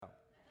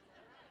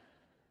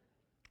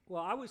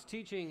Well, I was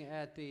teaching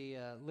at the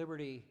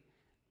Liberty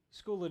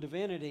School of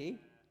Divinity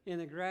in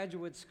the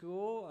graduate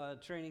school,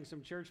 training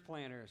some church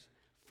planners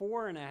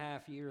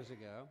 4.5 years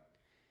ago.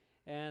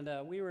 And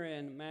we were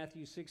in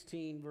Matthew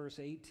 16, verse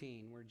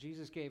 18, where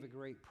Jesus gave a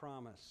great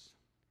promise.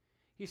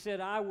 He said,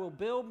 "I will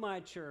build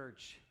my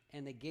church,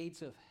 and the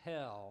gates of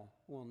hell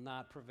will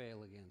not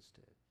prevail against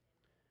it."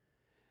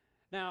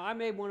 Now, I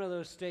made one of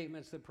those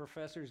statements that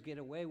professors get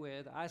away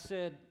with. I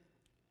said,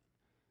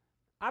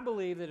 I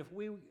believe that if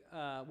we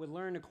would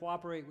learn to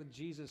cooperate with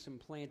Jesus in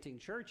planting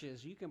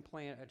churches, you can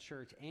plant a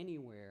church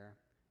anywhere,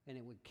 and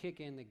it would kick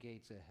in the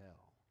gates of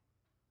hell.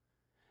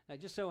 Now, it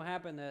just so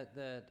happened that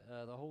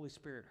the Holy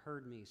Spirit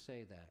heard me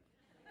say that.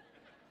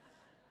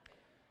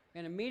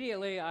 And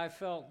immediately I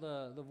felt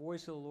the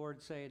voice of the Lord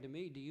saying to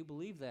me, "Do you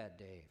believe that,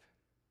 Dave?"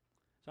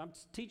 So I'm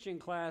teaching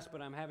class, but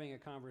I'm having a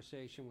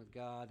conversation with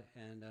God,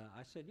 and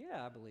I said,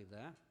 "Yeah, I believe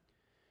that."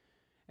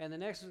 And the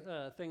next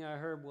thing I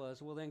heard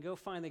was, "Well, then go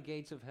find the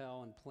gates of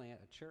hell and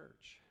plant a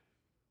church."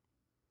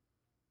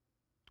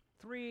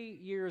 3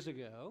 years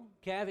ago,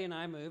 Kathy and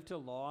I moved to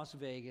Las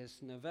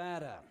Vegas,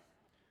 Nevada,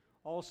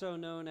 also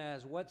known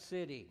as what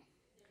city?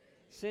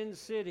 Sin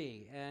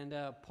City. And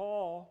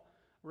Paul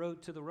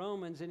wrote to the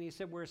Romans, and he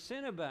said, "Where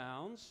sin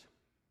abounds,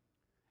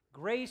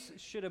 grace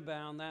should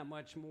abound that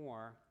much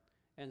more."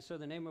 And so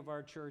the name of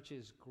our church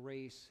is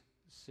Grace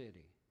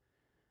City.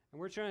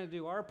 And we're trying to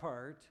do our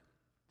part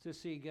to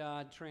see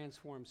God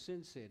transform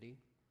Sin City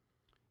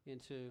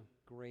into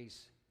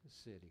Grace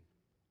City.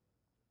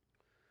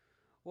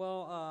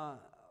 Well,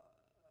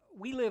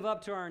 we live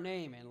up to our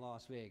name in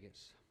Las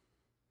Vegas.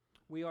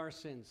 We are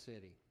Sin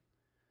City.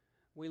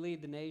 We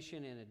lead the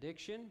nation in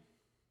addiction,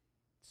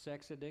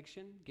 sex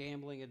addiction,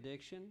 gambling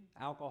addiction,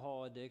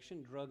 alcohol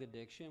addiction, drug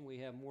addiction. We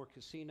have more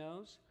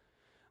casinos,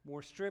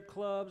 more strip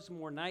clubs,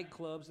 more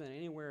nightclubs than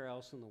anywhere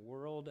else in the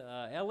world.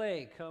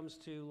 LA comes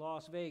to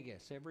Las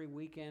Vegas every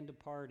weekend to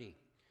party.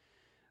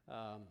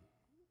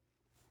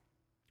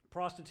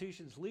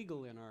 Prostitution's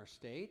legal in our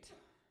state.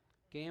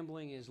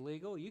 Gambling is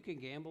legal. You can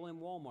gamble in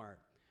Walmart.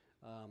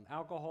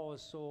 Alcohol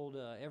is sold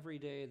every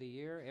day of the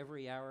year,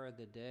 every hour of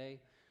the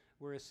day.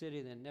 We're a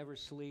city that never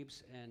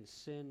sleeps, and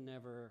sin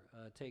never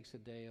takes a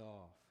day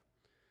off.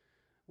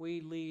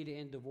 We lead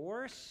in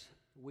divorce.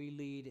 We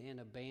lead in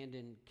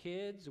abandoned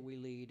kids. We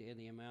lead in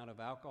the amount of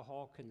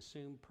alcohol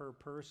consumed per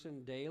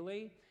person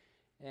daily.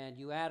 And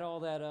you add all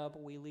that up,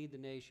 we lead the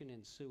nation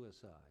in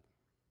suicide.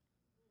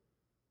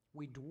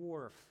 We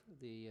dwarf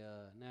the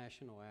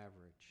national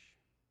average.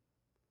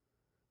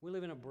 We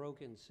live in a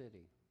broken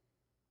city.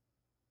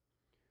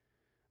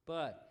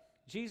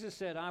 But Jesus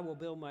said, "I will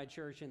build my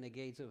church, and the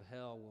gates of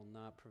hell will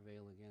not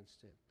prevail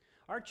against it."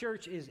 Our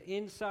church is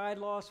inside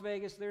Las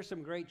Vegas. There's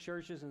some great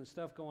churches and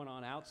stuff going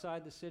on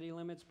outside the city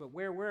limits, but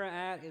where we're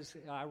at is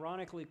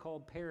ironically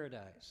called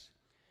Paradise.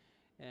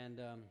 And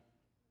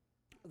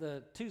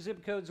the 2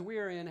 zip codes we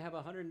are in have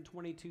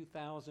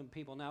 122,000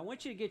 people. Now, I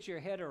want you to get your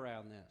head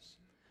around this.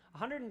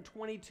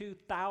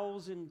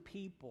 122,000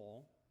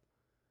 people.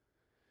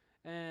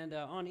 And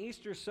on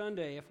Easter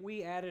Sunday, if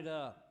we added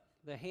up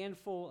the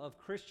handful of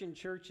Christian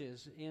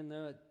churches in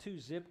the 2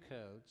 zip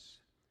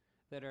codes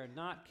that are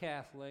not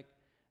Catholic,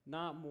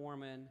 not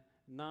Mormon,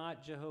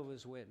 not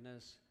Jehovah's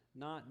Witness,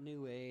 not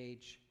New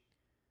Age,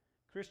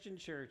 Christian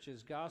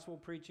churches,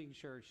 gospel-preaching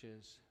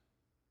churches,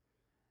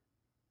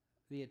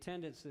 the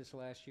attendance this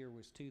last year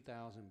was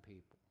 2,000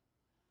 people.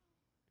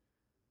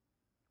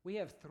 We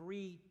have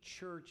 3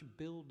 church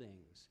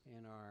buildings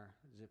in our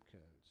zip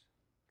codes.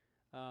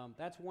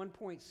 That's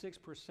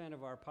 1.6%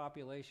 of our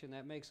population.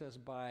 That makes us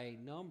by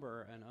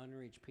number an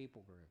unreached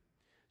people group.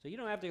 So you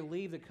don't have to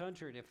leave the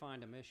country to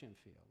find a mission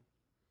field.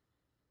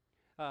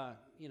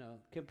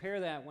 Compare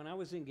that. When I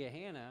was in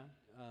Gahanna,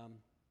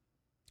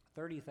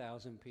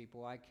 30,000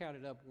 people. I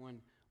counted up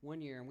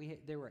one year,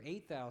 and there were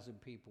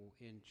 8,000 people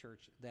in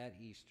church that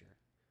Easter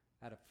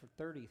out of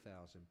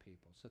 30,000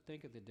 people. So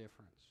think of the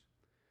difference.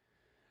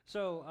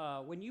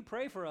 So when you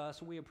pray for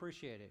us, we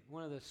appreciate it.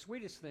 One of the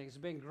sweetest things,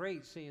 it's been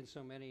great seeing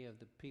so many of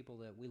the people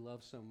that we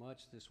love so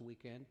much this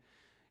weekend.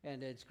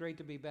 And it's great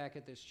to be back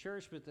at this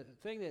church. But the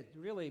thing that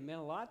really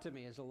meant a lot to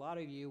me is a lot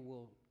of you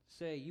will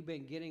say you've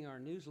been getting our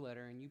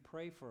newsletter and you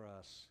pray for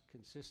us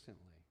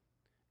consistently.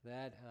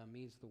 That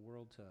means the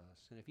world to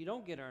us. And if you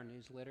don't get our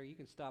newsletter, you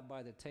can stop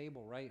by the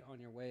table right on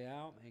your way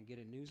out and get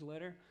a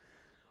newsletter.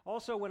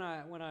 Also, when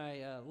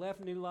I left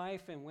New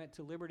Life and went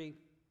to Liberty,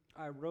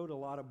 I wrote a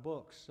lot of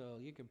books, so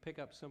you can pick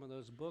up some of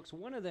those books.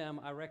 One of them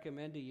I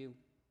recommend to you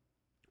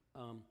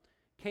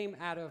came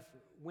out of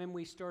when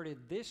we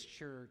started this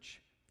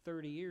church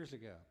 30 years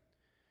ago.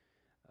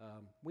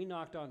 We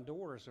knocked on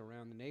doors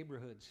around the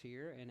neighborhoods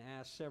here and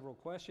asked several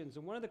questions.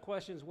 And one of the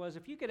questions was,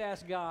 if you could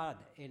ask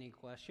God any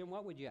question,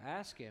 what would you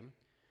ask him?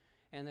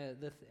 And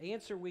the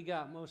answer we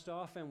got most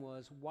often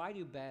was, why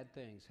do bad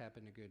things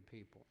happen to good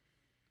people?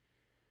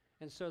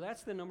 And so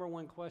that's the number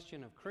one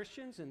question of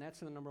Christians, and that's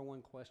the number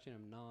one question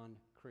of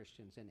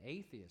non-Christians. And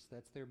atheists,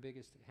 that's their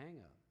biggest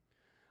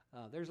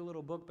hang-up. There's a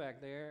little book back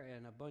there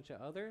and a bunch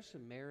of others,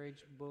 some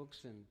marriage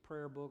books and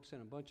prayer books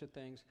and a bunch of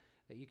things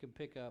that you can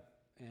pick up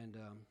And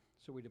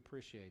so we'd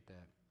appreciate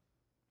that.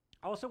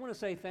 I also want to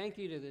say thank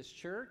you to this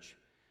church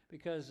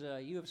because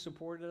you have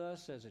supported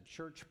us as a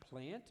church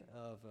plant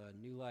of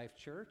New Life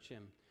Church,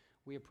 and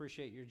we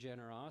appreciate your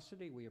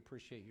generosity. We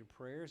appreciate your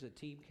prayers. A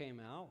team came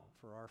out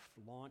for our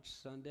launch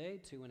Sunday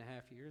 2.5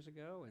 years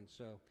ago, and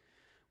so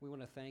we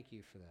want to thank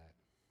you for that.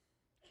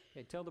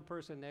 Okay, tell the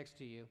person next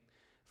to you,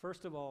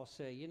 first of all,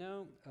 say,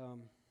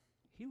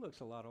 he looks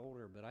a lot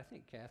older, but I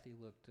think Kathy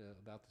looked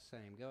about the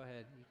same. Go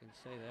ahead, you can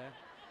say that.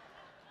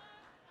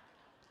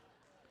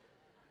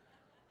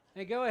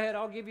 Hey, go ahead,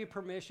 I'll give you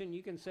permission.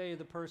 You can say to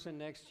the person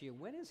next to you,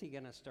 when is he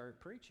going to start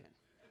preaching?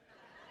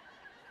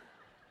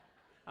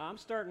 I'm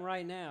starting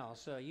right now,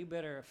 so you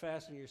better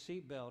fasten your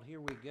seatbelt. Here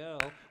we go.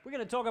 We're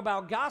going to talk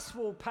about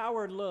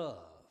gospel-powered love.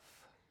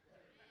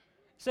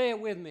 Say it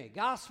with me,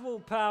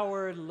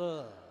 gospel-powered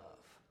love.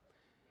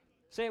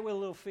 Say it with a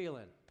little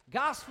feeling.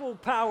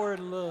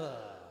 Gospel-powered love.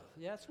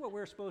 Yeah, that's what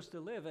we're supposed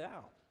to live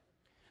out.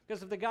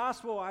 Because of the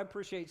gospel, I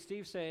appreciate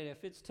Steve saying,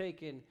 if it's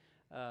taken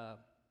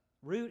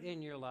root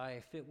in your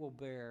life, it will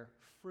bear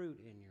fruit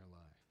in your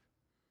life.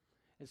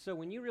 And so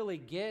when you really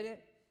get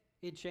it,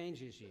 it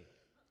changes you.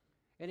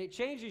 And it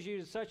changes you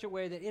in such a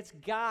way that it's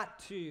got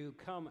to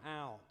come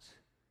out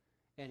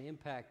and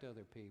impact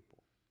other people.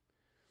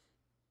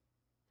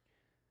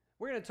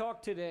 We're going to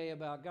talk today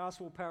about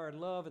gospel-powered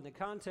love, and the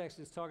context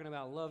is talking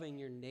about loving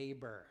your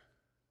neighbor.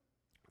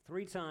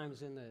 3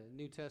 times in the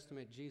New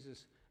Testament,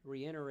 Jesus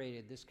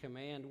reiterated this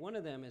command. One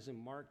of them is in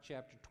Mark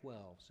chapter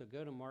 12. So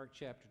go to Mark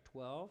chapter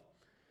 12.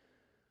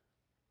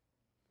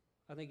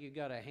 I think you've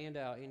got a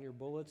handout in your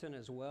bulletin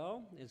as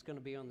well. It's going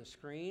to be on the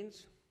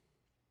screens.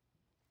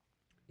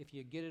 If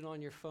you get it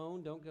on your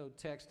phone, don't go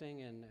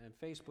texting and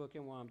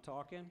Facebooking while I'm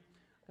talking,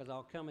 because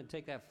I'll come and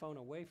take that phone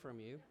away from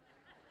you.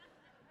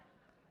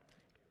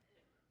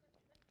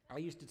 I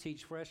used to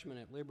teach freshmen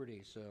at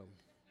Liberty, so.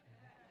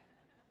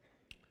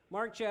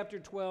 Mark chapter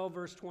 12,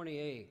 verse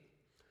 28.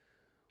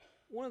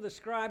 One of the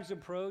scribes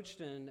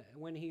approached, and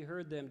when he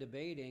heard them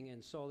debating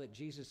and saw that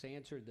Jesus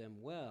answered them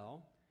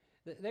well,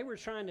 they were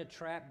trying to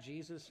trap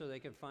Jesus so they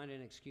could find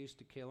an excuse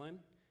to kill him.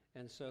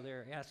 And so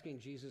they're asking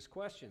Jesus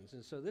questions.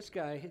 And so this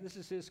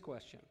is his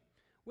question.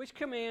 Which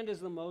command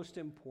is the most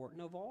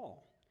important of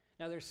all?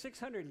 Now, there's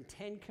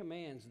 610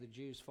 commands the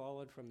Jews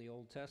followed from the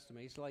Old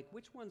Testament. He's like,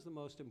 which one's the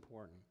most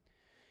important?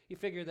 You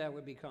figured that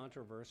would be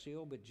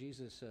controversial, but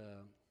Jesus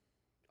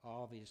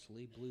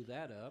obviously blew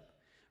that up.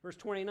 Verse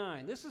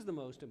 29, this is the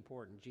most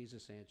important,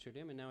 Jesus answered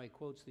him. And now he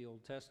quotes the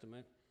Old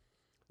Testament.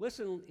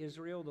 Listen,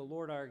 Israel, the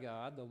Lord our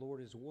God, the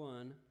Lord is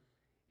one.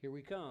 Here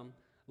we come.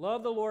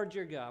 Love the Lord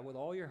your God with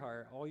all your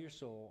heart, all your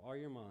soul, all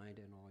your mind,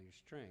 and all your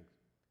strength.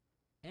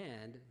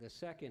 And the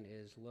second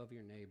is love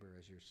your neighbor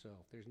as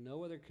yourself. There's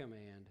no other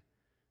command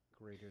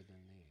greater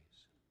than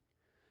these.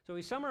 So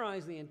he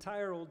summarized the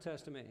entire Old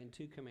Testament in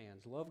 2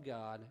 commands. Love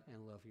God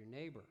and love your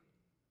neighbor.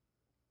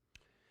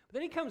 But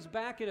then he comes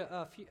back at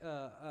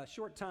a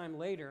short time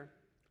later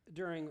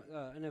during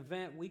an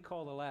event we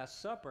call the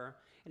Last Supper,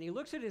 and he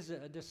looks at his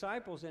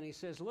disciples and he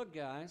says, look,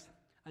 guys,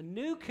 a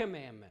new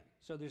commandment.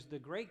 So there's the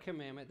great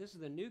commandment. This is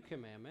the new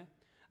commandment.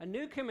 A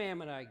new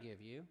commandment I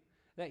give you,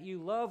 that you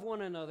love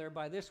one another.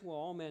 By this will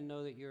all men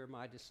know that you're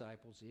my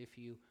disciples, if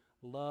you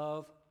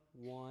love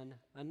one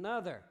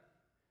another.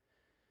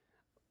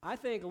 I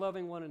think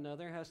loving one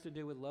another has to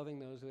do with loving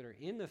those that are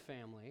in the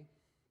family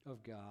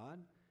of God,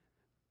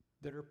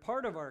 that are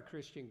part of our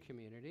Christian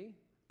community,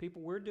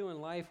 people we're doing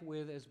life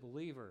with as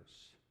believers.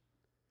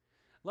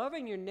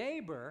 Loving your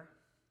neighbor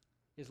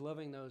is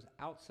loving those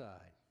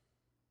outside.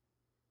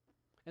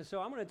 And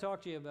so I'm going to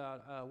talk to you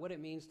about what it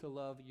means to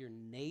love your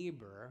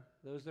neighbor,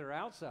 those that are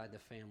outside the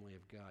family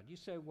of God. You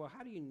say, well,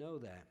 how do you know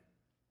that?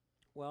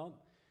 Well,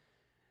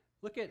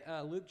 look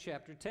at Luke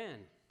chapter 10.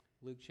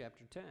 Luke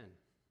chapter 10.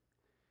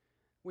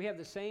 We have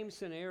the same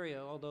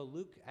scenario, although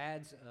Luke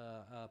adds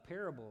a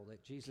parable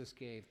that Jesus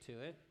gave to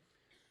it.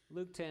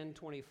 Luke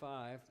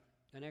 10:25,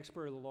 an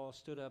expert of the law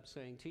stood up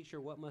saying,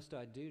 Teacher, what must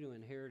I do to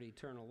inherit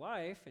eternal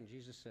life? And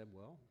Jesus said,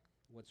 well,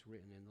 what's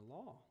written in the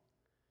law?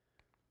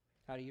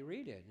 How do you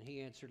read it? And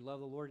he answered,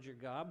 love the Lord your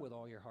God with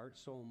all your heart,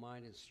 soul,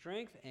 mind, and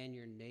strength, and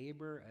your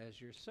neighbor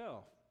as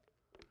yourself.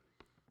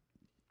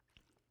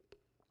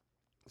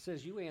 It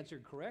says, you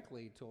answered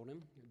correctly, he told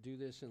him. Do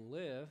this and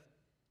live.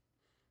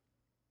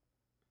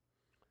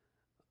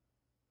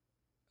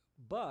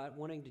 But,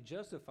 wanting to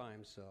justify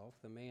himself,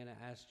 the man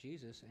asked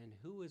Jesus, and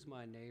who is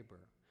my neighbor?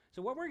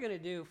 So what we're going to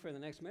do for the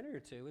next minute or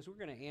two is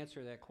we're going to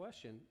answer that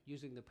question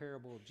using the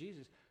parable of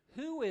Jesus.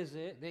 Who is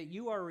it that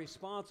you are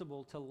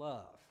responsible to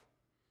love?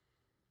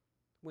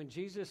 When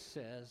Jesus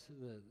says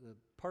the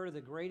part of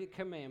the great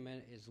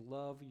commandment is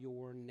love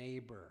your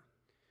neighbor.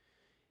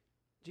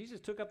 Jesus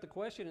took up the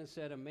question and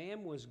said, a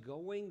man was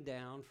going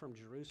down from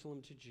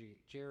Jerusalem to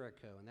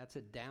Jericho, and that's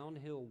a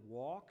downhill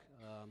walk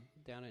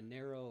down a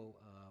narrow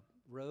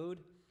road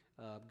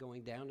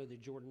going down to the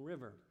Jordan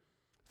River.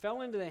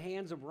 Fell into the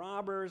hands of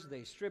robbers.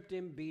 They stripped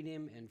him, beat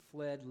him, and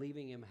fled,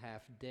 leaving him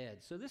half dead.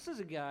 So this is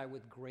a guy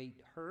with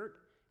great hurt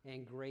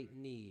and great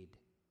need.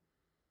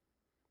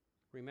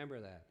 Remember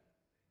that.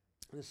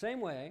 In the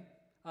same way,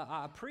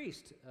 a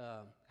priest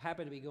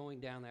happened to be going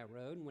down that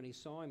road, and when he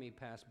saw him, he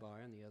passed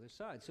by on the other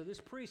side. So this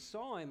priest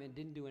saw him and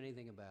didn't do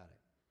anything about it.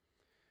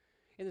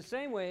 In the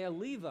same way, a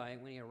Levite,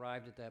 when he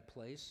arrived at that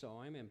place,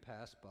 saw him and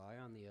passed by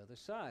on the other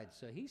side.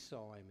 So he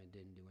saw him and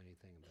didn't do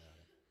anything about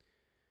it.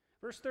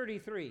 Verse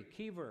 33,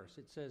 key verse,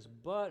 it says,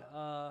 but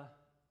a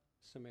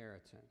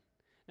Samaritan.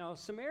 Now,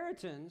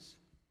 Samaritans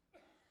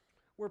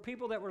were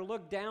people that were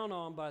looked down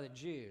on by the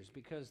Jews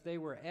because they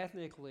were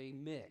ethnically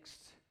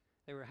mixed.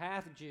 They were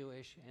half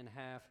Jewish and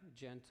half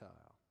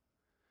Gentile.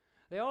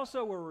 They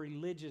also were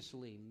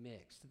religiously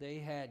mixed. They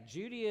had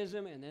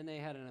Judaism, and then they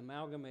had an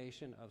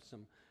amalgamation of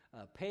some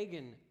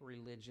pagan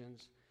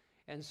religions.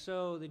 And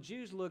so the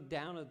Jews looked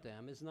down at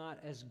them as not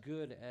as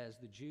good as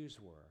the Jews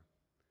were.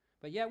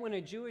 But yet when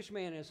a Jewish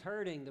man is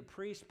hurting, the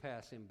priest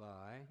passed him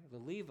by, the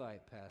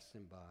Levite passed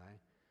him by,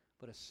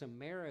 but a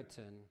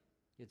Samaritan,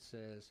 it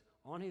says,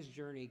 on his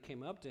journey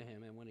came up to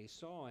him, and when he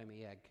saw him,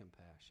 he had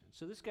compassion.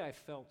 So this guy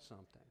felt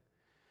something.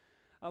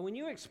 When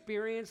you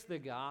experience the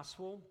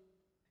gospel,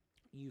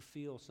 you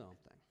feel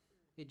something.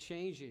 It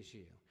changes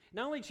you.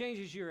 Not only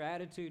changes your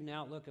attitude and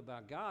outlook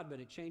about God, but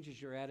it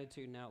changes your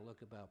attitude and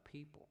outlook about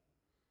people.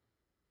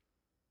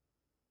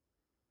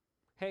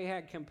 He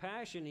had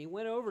compassion. He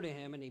went over to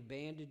him and he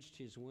bandaged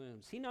his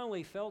wounds. He not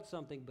only felt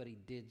something, but he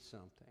did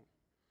something.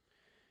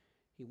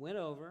 He went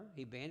over,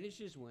 he bandaged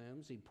his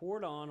wounds, he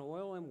poured on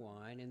oil and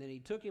wine, and then he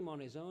took him on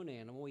his own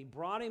animal. He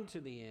brought him to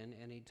the inn,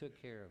 and he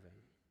took care of him.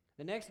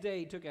 The next day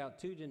he took out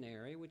 2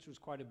 denarii, which was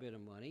quite a bit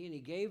of money, and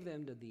he gave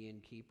them to the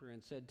innkeeper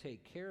and said,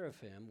 take care of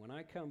him. When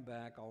I come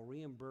back, I'll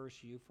reimburse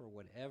you for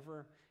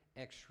whatever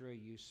extra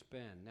you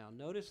spend. Now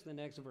notice the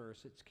next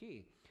verse, it's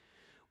key.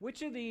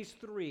 Which of these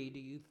 3 do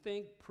you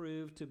think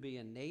proved to be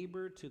a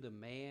neighbor to the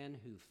man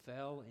who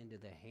fell into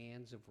the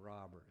hands of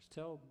robbers?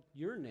 Tell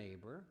your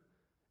neighbor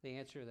the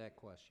answer to that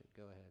question.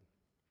 Go ahead.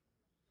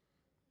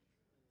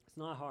 It's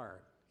not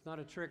hard. It's not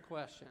a trick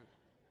question.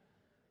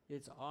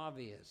 It's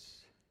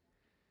obvious.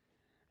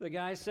 The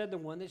guy said the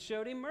one that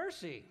showed him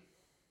mercy.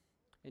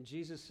 And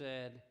Jesus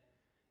said,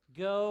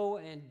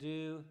 go and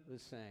do the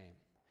same.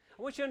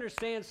 I want you to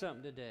understand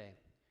something today.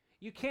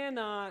 You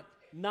cannot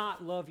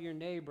not love your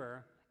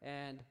neighbor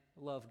and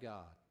love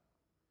God.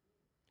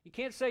 You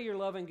can't say you're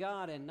loving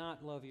God and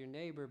not love your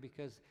neighbor,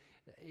 because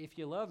if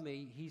you love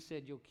me, he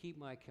said you'll keep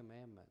my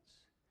commandments.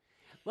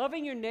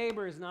 Loving your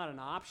neighbor is not an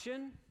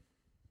option.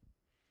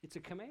 It's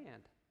a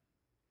command.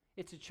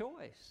 It's a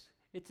choice.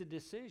 It's a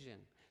decision.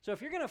 So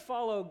if you're going to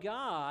follow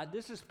God,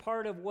 this is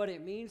part of what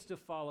it means to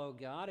follow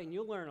God, and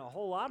you'll learn a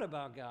whole lot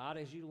about God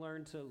as you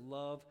learn to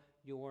love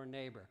your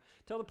neighbor.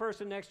 Tell the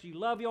person next to you,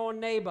 love your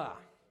neighbor.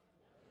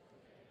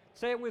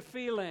 Say it with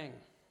feeling.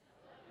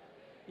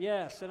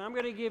 Yes, and I'm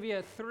going to give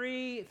you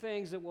 3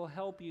 things that will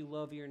help you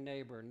love your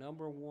neighbor.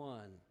 Number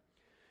 1,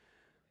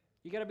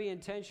 you got to be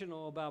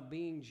intentional about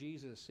being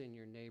Jesus in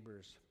your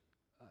neighbors,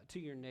 to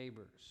your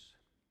neighbors.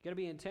 You got to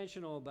be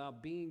intentional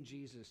about being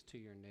Jesus to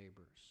your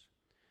neighbors.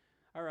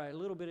 All right, a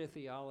little bit of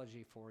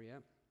theology for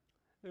you.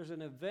 There's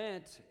an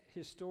event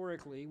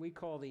historically we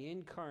call the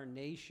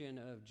incarnation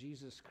of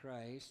Jesus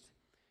Christ,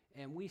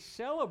 and we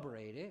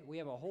celebrate it. We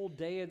have a whole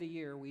day of the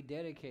year we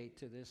dedicate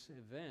to this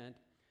event.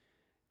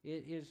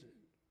 It is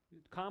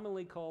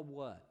commonly called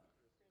what?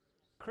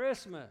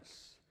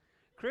 Christmas.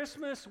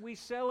 Christmas, we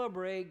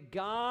celebrate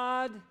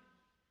God.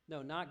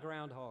 No, not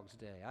Groundhog's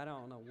Day. I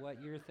don't know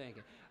what you're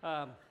thinking.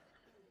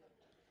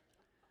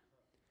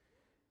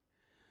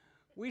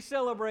 We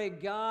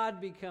celebrate God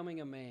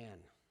becoming a man.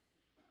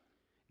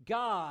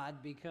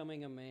 God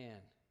becoming a man.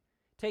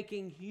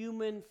 Taking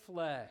human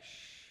flesh.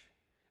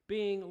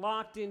 Being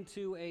locked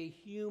into a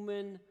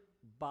human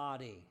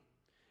body.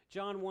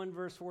 John 1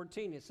 verse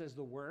 14, it says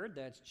the Word,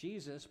 that's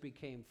Jesus,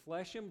 became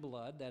flesh and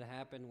blood. That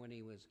happened when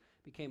he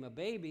became a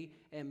baby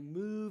and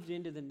moved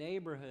into the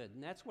neighborhood.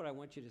 And that's what I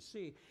want you to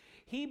see.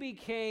 He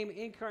became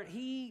incarnate.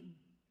 He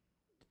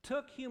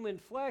took human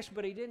flesh,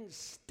 but he didn't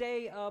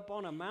stay up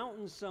on a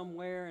mountain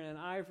somewhere in an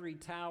ivory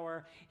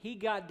tower. He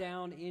got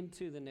down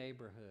into the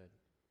neighborhood.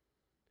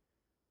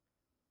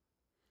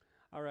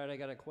 All right, I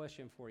got a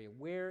question for you.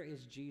 Where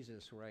is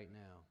Jesus right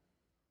now?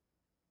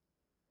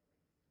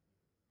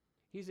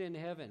 He's in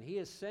heaven. He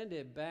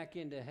ascended back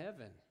into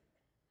heaven.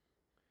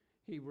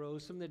 He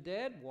rose from the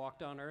dead,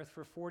 walked on earth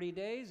for 40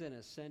 days, and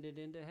ascended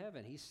into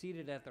heaven. He's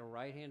seated at the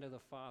right hand of the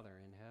Father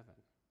in heaven.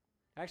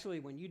 Actually,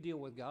 when you deal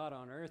with God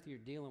on earth, you're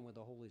dealing with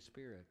the Holy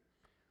Spirit.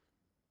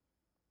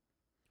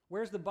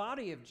 Where's the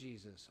body of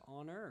Jesus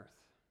on earth?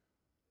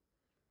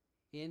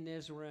 In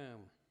this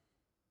room.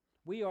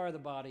 We are the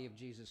body of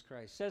Jesus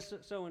Christ. It says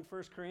so in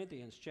 1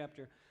 Corinthians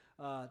chapter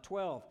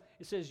 12.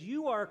 It says,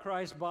 you are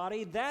Christ's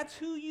body. That's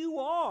who you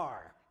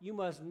are. You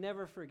must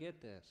never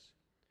forget this.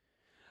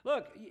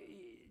 Look,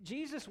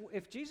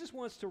 if Jesus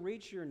wants to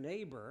reach your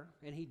neighbor,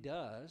 and he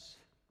does,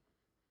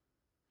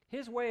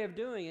 his way of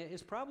doing it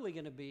is probably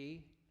going to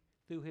be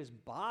through his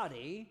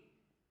body,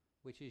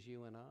 which is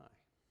you and I.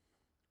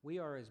 We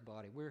are his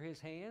body. We're his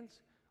hands.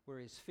 We're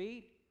his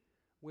feet.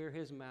 We're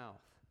his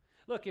mouth.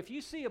 Look, if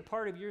you see a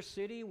part of your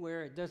city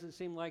where it doesn't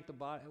seem like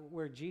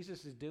where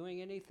Jesus is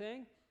doing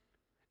anything,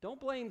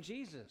 don't blame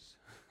Jesus.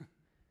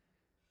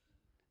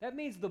 That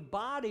means the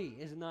body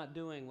is not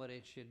doing what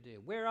it should do.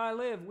 Where I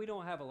live, we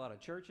don't have a lot of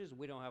churches.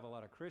 We don't have a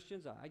lot of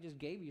Christians. I just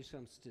gave you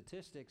some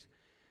statistics.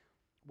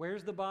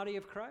 Where's the body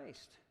of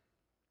Christ?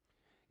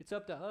 It's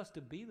up to us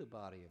to be the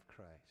body of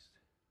Christ.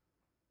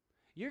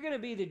 You're going to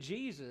be the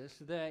Jesus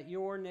that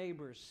your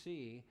neighbors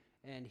see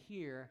and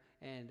hear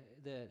and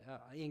that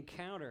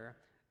encounter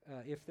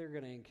if they're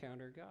going to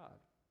encounter God.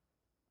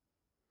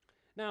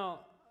 Now,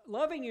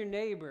 loving your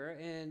neighbor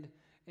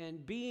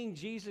and being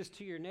Jesus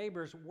to your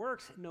neighbors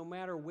works no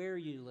matter where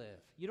you live.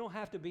 You don't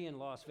have to be in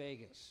Las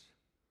Vegas.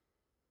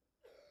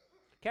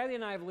 Kathy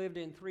and I have lived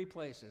in 3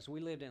 places.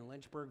 We lived in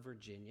Lynchburg,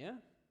 Virginia,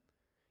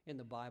 in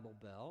the Bible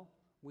Belt.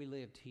 We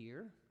lived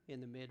here in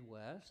the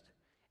Midwest,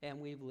 and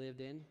we've lived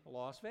in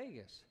Las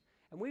Vegas.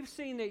 And we've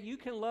seen that you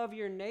can love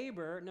your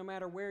neighbor no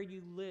matter where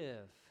you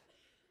live.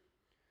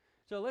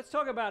 So let's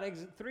talk about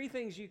 3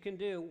 things you can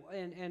do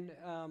and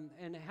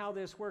how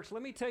this works.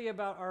 Let me tell you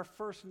about our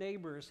first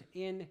neighbors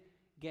in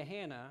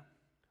Gehenna.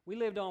 We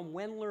lived on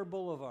Wendler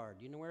Boulevard.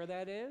 You know where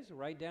that is?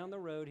 Right down the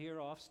road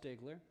here off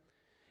Stigler.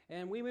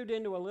 And we moved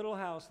into a little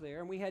house there,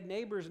 and we had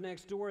neighbors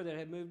next door that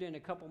had moved in a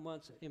couple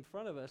months in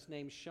front of us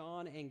named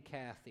Sean and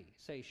Kathy.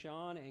 Say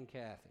Sean and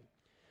Kathy.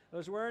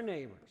 Those were our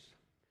neighbors.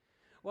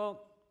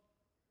 Well,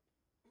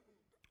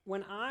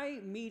 when I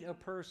meet a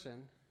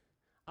person,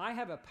 I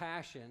have a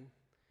passion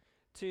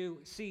to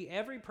see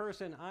every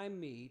person I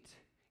meet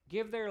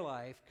give their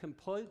life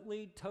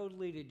completely,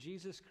 totally to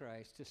Jesus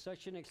Christ to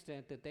such an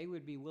extent that they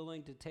would be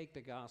willing to take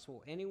the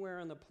gospel anywhere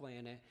on the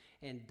planet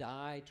and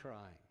die trying.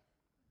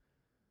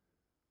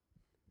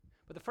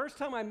 But the first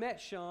time I met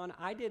Sean,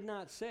 I did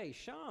not say,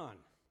 Sean,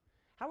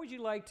 how would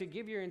you like to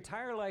give your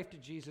entire life to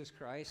Jesus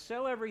Christ,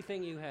 sell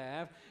everything you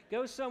have,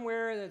 go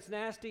somewhere that's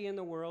nasty in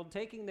the world,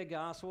 taking the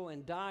gospel,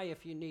 and die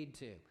if you need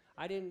to?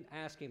 I didn't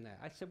ask him that.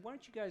 I said, why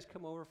don't you guys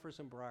come over for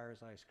some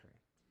Breyers ice cream?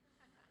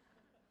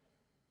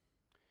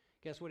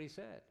 Guess what he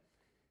said?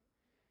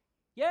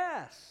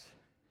 Yes.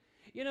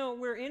 You know,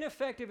 we're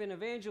ineffective in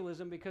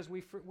evangelism because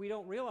we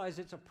don't realize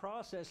it's a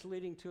process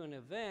leading to an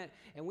event,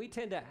 and we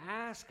tend to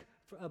ask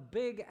for a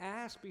big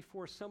ask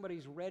before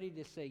somebody's ready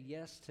to say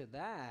yes to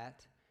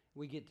that.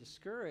 We get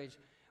discouraged.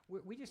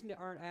 We just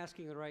aren't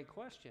asking the right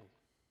question.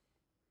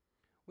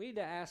 We need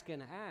to ask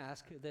an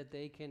ask that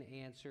they can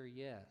answer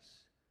yes.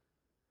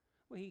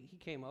 Well, he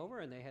came over,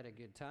 and they had a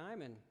good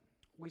time, and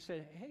we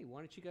said, hey,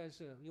 why don't you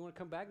guys, you want to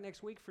come back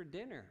next week for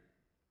dinner?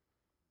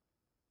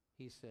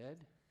 He said,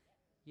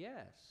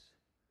 yes.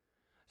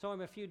 Saw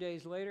him a few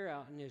days later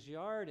out in his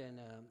yard, and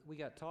we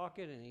got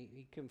talking, and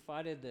he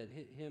confided that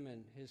him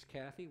and his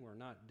Kathy were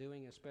not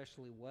doing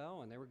especially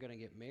well, and they were going to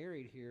get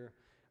married here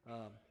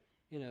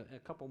in a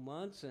couple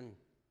months. And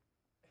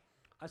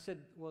I said,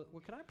 well,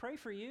 can I pray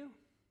for you?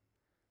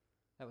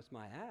 That was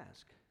my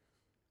ask.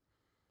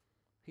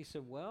 He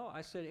said, well,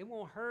 I said, it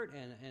won't hurt,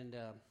 and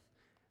let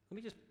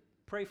me just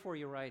pray for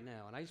you right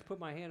now. And I just put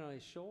my hand on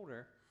his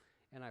shoulder,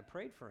 and I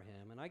prayed for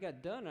him. And I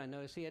got done, and I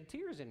noticed he had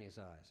tears in his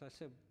eyes. I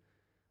said,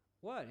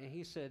 what? And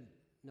he said,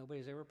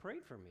 nobody's ever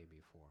prayed for me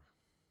before.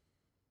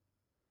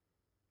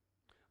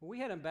 Well, we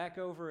had him back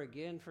over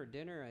again for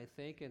dinner, I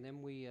think, and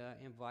then we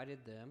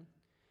invited them.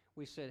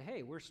 We said,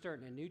 hey, we're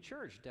starting a new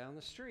church down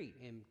the street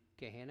in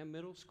Gehenna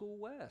Middle School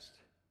West.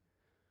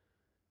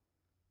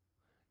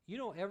 You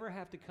don't ever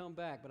have to come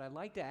back, but I'd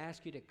like to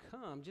ask you to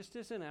come just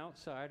as an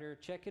outsider,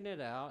 checking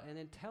it out, and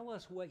then tell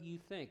us what you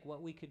think,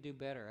 what we could do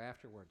better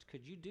afterwards.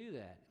 Could you do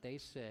that? They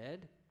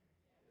said,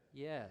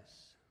 yes.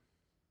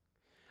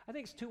 I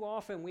think it's too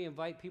often we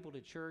invite people to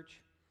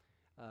church,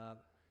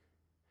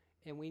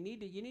 and you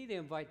need to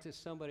invite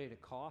somebody to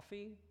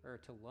coffee or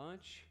to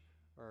lunch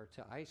or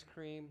to ice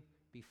cream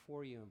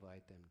before you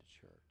invite them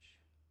to church.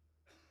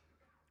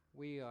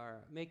 We are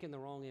making the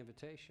wrong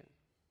invitation.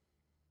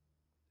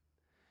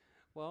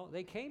 Well,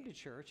 they came to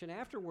church, and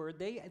afterward,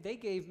 they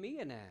gave me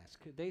an ask.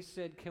 They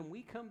said, can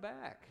we come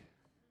back?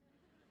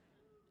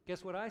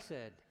 Guess what I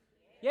said?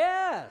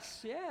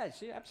 Yes,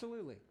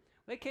 absolutely.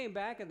 They came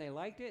back, and they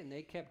liked it, and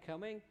they kept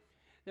coming.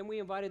 Then we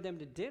invited them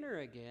to dinner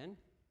again,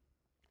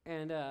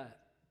 and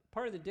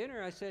part of the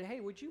dinner, I said,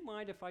 hey, would you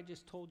mind if I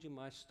just told you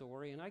my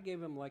story? And I gave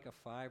them like a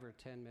 5 or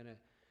 10 minute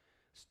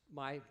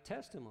my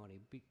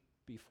testimony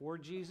before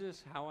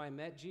Jesus, how I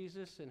met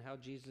Jesus, and how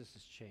Jesus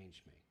has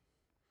changed me.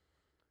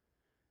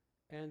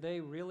 And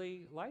they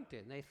really liked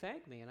it, and they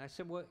thanked me. And I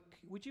said, well,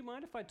 would you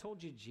mind if I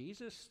told you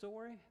Jesus'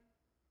 story?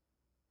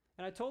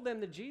 And I told them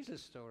the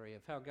Jesus story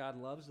of how God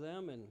loves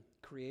them and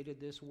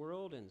created this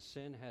world, and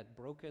sin had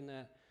broken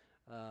that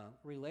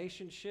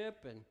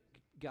relationship, and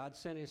God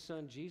sent his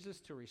son Jesus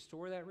to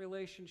restore that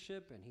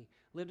relationship, and he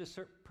lived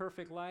a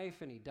perfect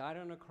life, and he died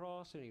on a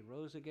cross, and he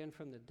rose again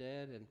from the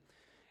dead.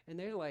 And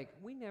they're like,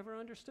 we never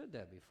understood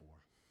that before.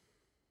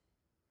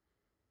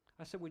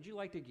 I said, would you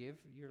like to give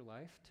your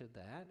life to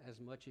that as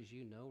much as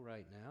you know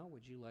right now?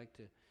 Would you like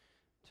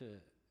to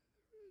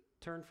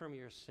turn from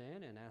your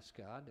sin and ask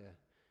God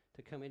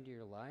to come into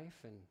your life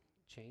and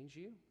change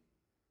you?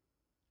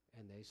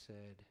 And they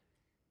said,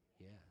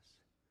 yes.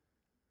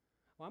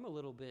 Well, I'm a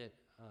little bit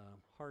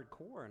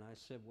hardcore, and I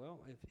said, well,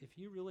 if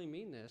you really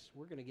mean this,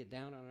 we're going to get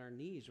down on our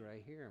knees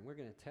right here, and we're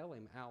going to tell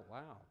him out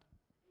loud.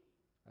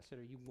 I said,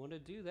 you want to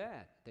do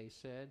that? They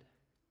said,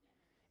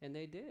 and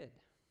they did.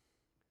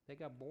 They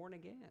got born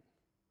again,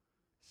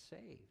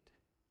 saved.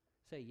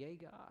 Say, yay,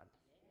 God.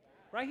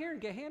 Right here in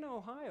Gahanna,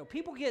 Ohio.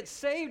 People get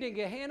saved in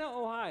Gahanna,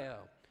 Ohio.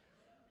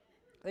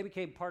 They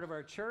became part of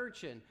our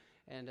church and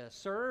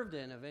served,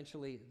 and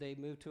eventually they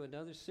moved to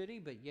another city,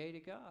 but yay to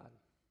God.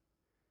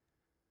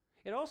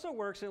 It also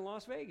works in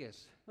Las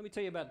Vegas. Let me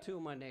tell you about two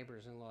of my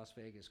neighbors in Las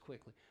Vegas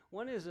quickly.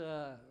 One is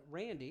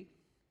Randy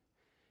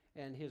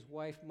and his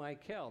wife,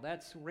 Michael.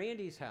 That's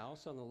Randy's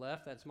house on the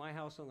left. That's my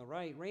house on the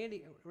right.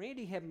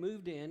 Randy had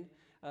moved in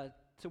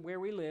to where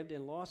we lived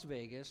in Las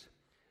Vegas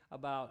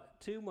about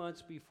 2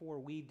 months before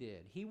we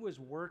did. He was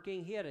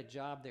working. He had a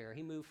job there.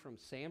 He moved from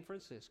San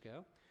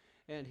Francisco.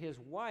 And his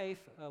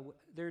wife,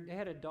 they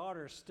had a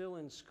daughter still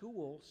in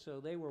school, so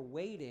they were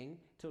waiting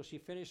till she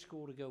finished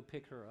school to go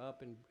pick her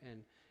up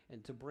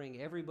and to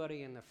bring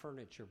everybody and the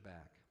furniture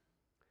back.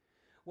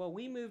 Well,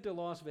 we moved to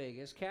Las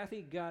Vegas.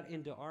 Kathy got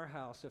into our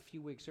house a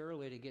few weeks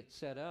early to get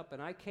set up,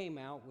 and I came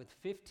out with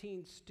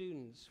 15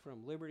 students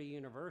from Liberty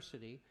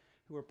University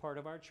who were part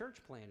of our church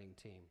planning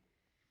team.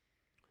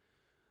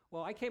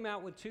 Well, I came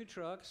out with 2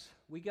 trucks.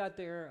 We got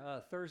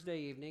there Thursday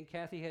evening.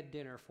 Kathy had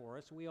dinner for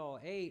us. We all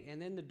ate,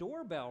 and then the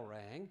doorbell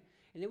rang,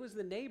 and it was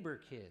the neighbor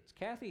kids.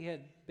 Kathy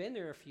had been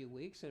there a few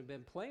weeks and had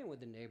been playing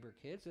with the neighbor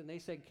kids, and they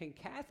said, can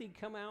Kathy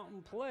come out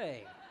and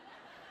play?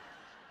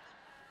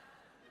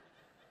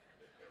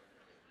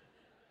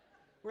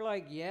 We're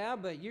like, yeah,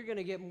 but you're going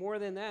to get more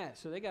than that.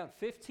 So they got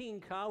 15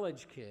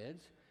 college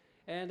kids,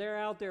 and they're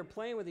out there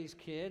playing with these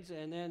kids,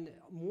 and then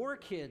more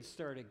kids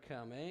started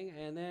coming,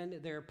 and then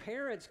their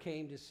parents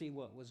came to see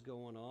what was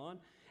going on.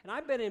 And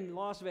I've been in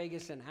Las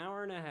Vegas an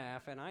hour and a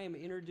half, and I am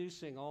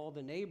introducing all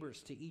the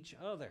neighbors to each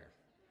other.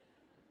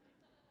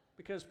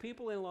 Because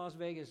people in Las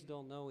Vegas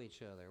don't know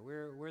each other.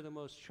 We're the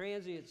most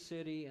transient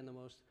city and the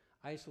most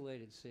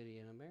isolated city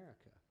in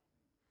America.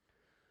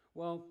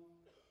 Well,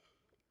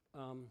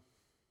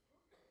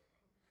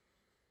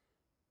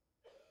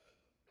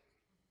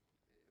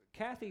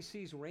 Kathy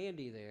sees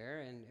Randy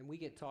there, and we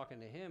get talking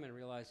to him and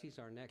realize he's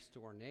our next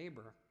door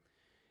neighbor.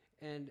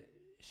 And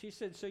she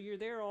said, so you're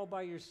there all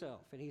by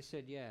yourself? And he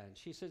said, yeah. And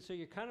she said, so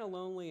you're kind of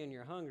lonely and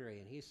you're hungry?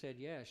 And he said,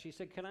 yeah. She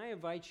said, can I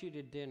invite you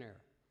to dinner?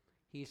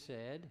 He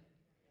said,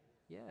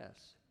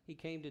 yes. He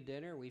came to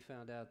dinner. We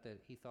found out that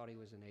he thought he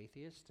was an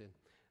atheist, and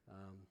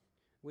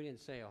we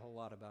didn't say a whole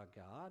lot about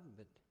God,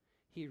 but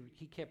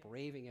he kept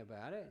raving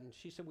about it. And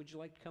she said, would you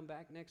like to come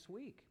back next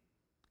week?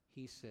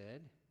 He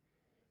said,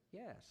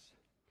 yes.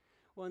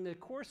 Well, in the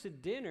course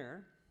of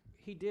dinner,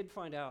 he did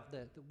find out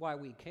that why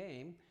we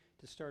came,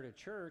 to start a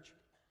church.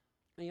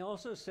 And he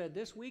also said,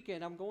 this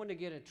weekend I'm going to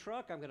get a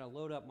truck. I'm going to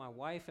load up my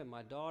wife and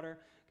my daughter,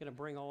 going to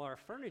bring all our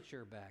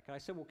furniture back. And I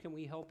said, well, can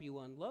we help you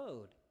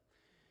unload?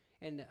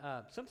 And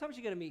sometimes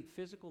you got to meet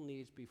physical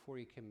needs before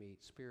you can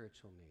meet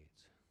spiritual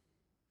needs.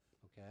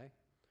 Okay?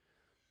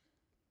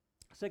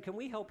 I said, can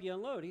we help you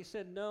unload? He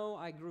said, no,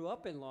 I grew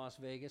up in Las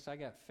Vegas. I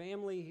got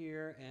family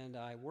here, and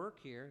I work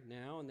here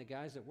now, and the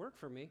guys that work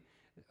for me,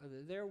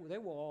 they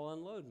will all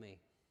unload me.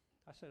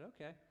 I said,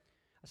 okay.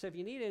 I said, if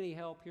you need any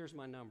help, here's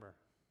my number.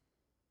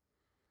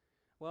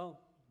 Well,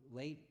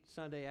 late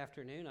Sunday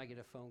afternoon, I get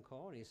a phone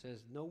call, and he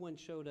says, no one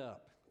showed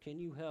up. Can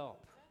you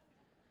help?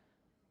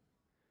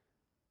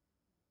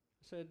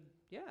 I said,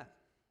 yeah.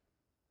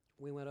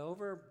 We went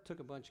over, took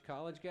a bunch of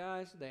college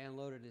guys. They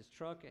unloaded his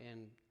truck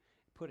and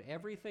put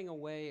everything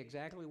away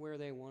exactly where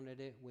they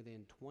wanted it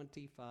within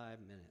 25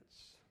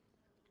 minutes.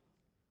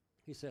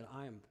 He said,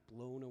 I am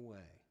blown away.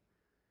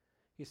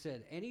 He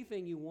said,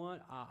 anything you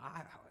want,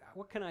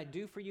 what can I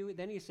do for you?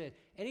 Then he said,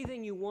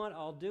 anything you want,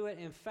 I'll do it.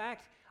 In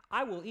fact,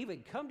 I will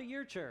even come to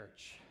your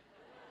church.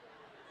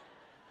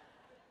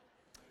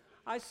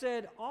 I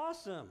said,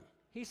 awesome.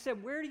 He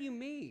said, where do you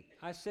meet?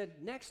 I said,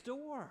 next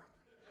door.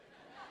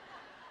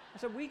 I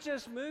said, we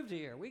just moved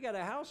here. We got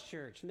a house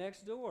church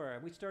next door.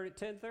 We start at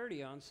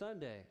 10:30 on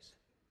Sundays.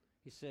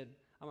 He said,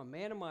 I'm a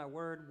man of my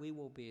word. We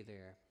will be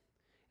there.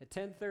 At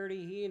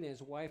 10:30, he and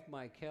his wife,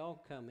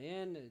 Michael, come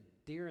in,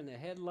 deer in the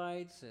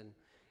headlights,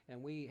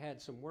 and we had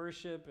some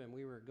worship, and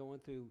we were going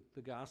through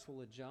the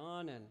Gospel of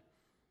John, and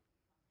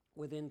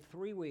within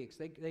 3 weeks,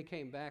 they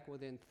came back.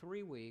 Within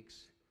 3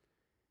 weeks,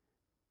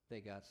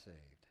 they got saved.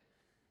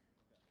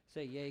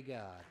 Say, yay,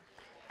 God.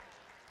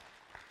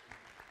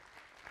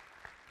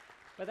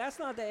 But that's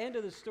not the end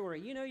of the story.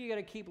 You know you got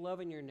to keep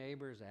loving your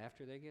neighbors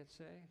after they get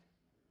saved.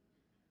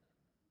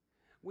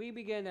 We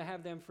began to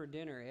have them for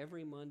dinner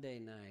every Monday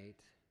night,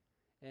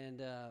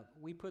 and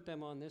we put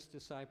them on this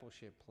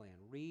discipleship plan.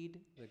 Read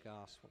the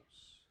Gospels.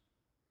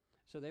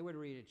 So they would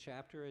read a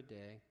chapter a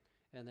day,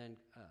 and then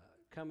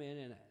come in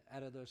and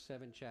out of those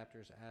 7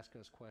 chapters ask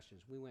us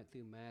questions. We went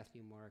through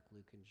Matthew, Mark,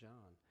 Luke, and John.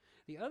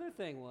 The other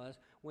thing was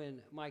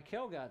when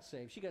Michael got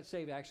saved, she got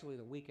saved actually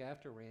the week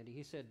after Randy.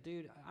 He said,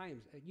 dude,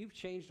 you've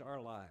changed our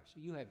lives.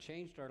 You have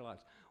changed our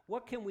lives.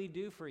 What can we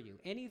do for you?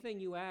 Anything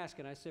you ask.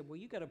 And I said, well,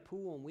 you got a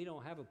pool and we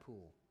don't have a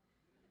pool.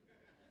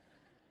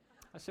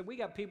 I said, we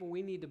got people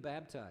we need to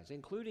baptize,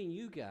 including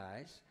you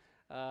guys.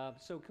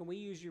 So can we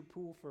use your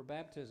pool for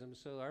baptism?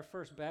 So our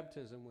first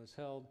baptism was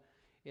held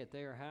at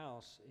their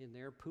house in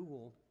their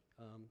pool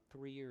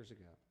 3 years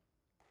ago.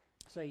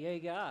 Say, yay,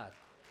 God.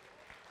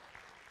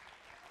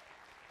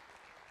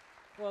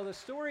 Well, the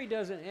story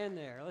doesn't end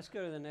there. Let's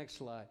go to the next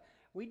slide.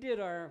 We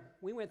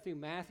went through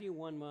Matthew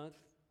 1 month,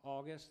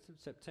 August,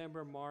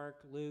 September, Mark,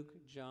 Luke,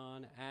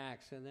 John,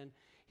 Acts, and then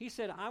he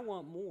said, I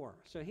want more.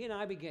 So he and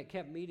I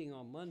kept meeting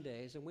on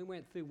Mondays, and we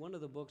went through one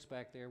of the books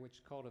back there, which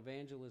is called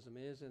Evangelism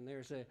Is, and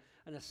there's an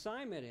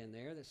assignment in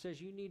there that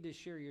says you need to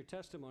share your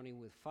testimony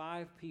with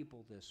 5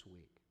 people this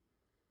week.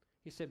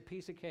 He said,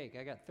 piece of cake.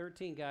 I got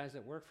 13 guys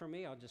that work for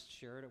me. I'll just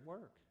share it at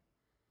work.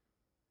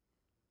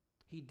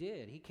 He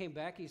did. He came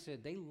back. He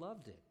said, they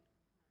loved it.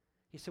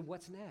 He said,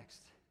 what's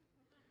next?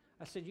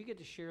 I said, you get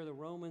to share the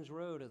Romans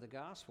road of the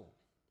gospel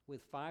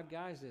with 5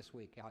 guys this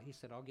week. He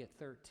said, I'll get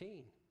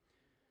 13.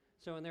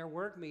 So in their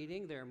work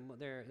meeting,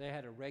 they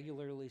had a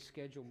regularly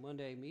scheduled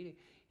Monday meeting.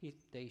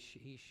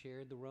 He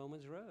shared the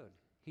Romans road.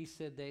 He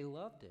said they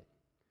loved it.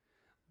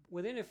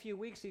 Within a few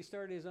weeks, he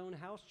started his own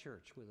house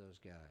church with those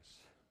guys.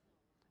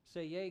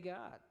 Say, yay,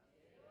 God.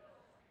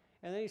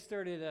 And then he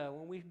started,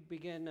 when we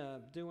began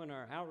doing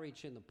our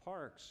outreach in the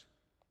parks,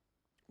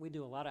 we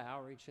do a lot of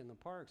outreach in the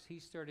parks, he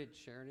started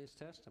sharing his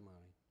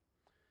testimony.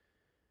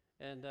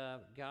 And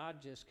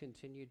God just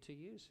continued to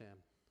use him.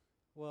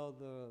 Well,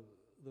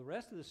 the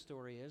rest of the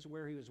story is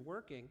where he was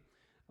working,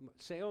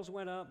 sales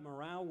went up,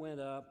 morale went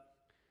up,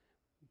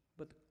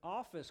 but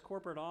the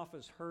corporate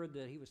office heard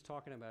that he was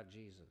talking about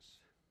Jesus.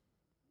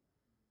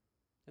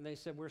 And they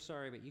said, we're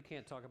sorry, but you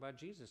can't talk about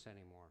Jesus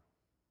anymore.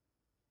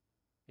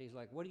 And he's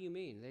like, what do you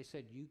mean? They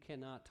said, you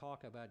cannot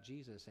talk about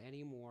Jesus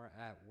anymore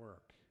at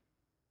work.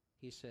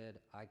 He said,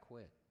 I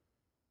quit.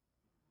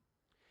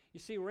 You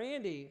see,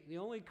 Randy, the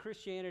only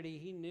Christianity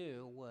he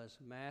knew was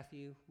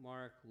Matthew,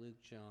 Mark,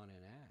 Luke, John,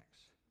 and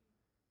Acts.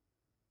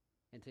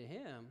 And to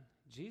him,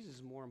 Jesus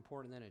is more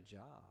important than a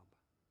job.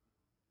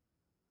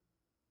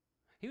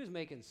 He was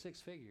making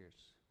 6 figures.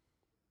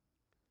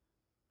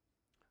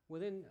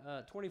 Within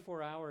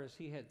 24 hours,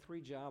 he had 3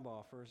 job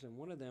offers, and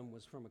one of them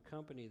was from a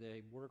company that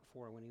he worked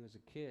for when he was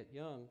a kid,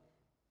 young,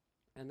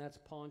 and that's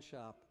Pawn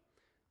Shop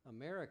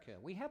America.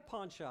 We have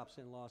pawn shops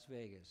in Las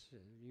Vegas.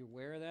 Are you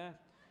aware of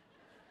that?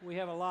 We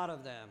have a lot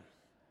of them.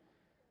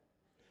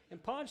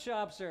 And pawn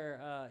shops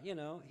are,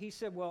 he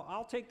said, well,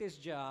 I'll take this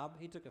job.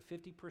 He took a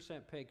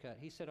 50% pay cut.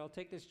 He said, I'll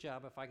take this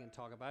job if I can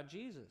talk about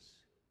Jesus.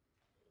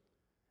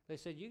 They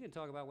said, you can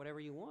talk about whatever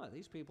you want.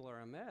 These people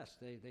are a mess.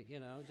 They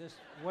just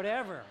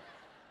whatever.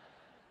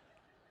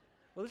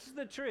 Well, this is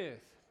the truth.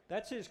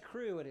 That's his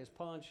crew at his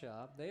pawn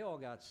shop. They all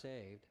got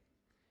saved.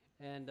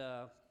 And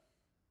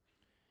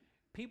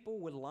people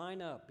would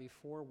line up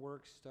before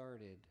work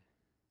started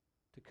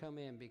to come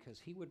in because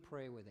he would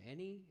pray with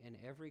any and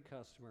every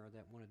customer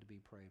that wanted to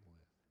be prayed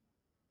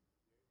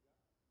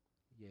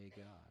with. Yay,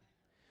 God.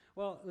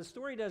 Well, the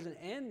story doesn't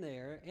end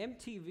there.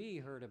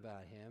 MTV heard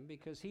about him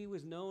because he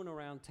was known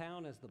around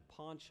town as the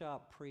pawn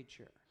shop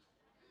preacher.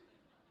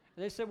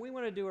 And they said, we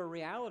want to do a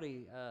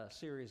reality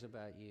series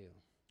about you.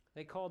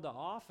 They called the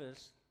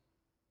office,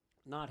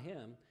 not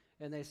him,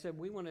 and they said,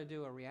 we want to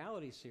do a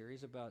reality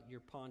series about your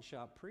pawn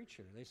shop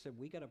preacher. They said,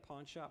 we got a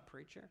pawn shop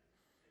preacher?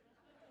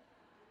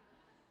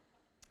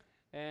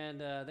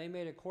 And they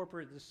made a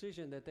corporate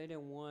decision that they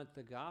didn't want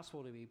the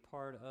gospel to be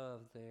part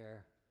of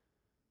their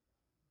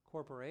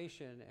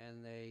corporation,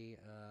 and they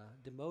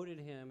demoted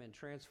him and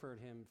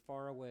transferred him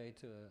far away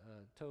to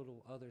a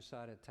total other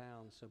side of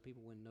town so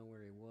people wouldn't know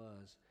where he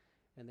was.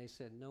 And they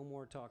said, no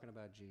more talking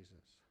about Jesus.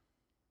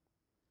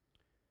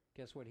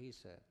 Guess what he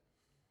said?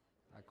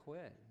 I quit,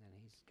 and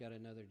he's got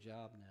another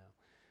job now.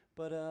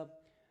 But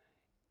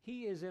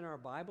he is in our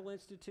Bible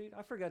Institute.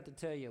 I forgot to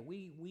tell you,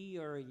 we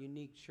are a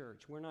unique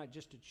church. We're not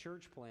just a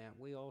church plant.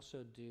 We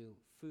also do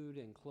food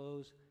and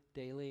clothes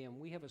daily, and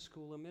we have a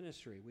school of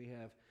ministry. We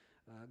have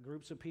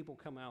groups of people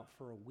come out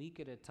for a week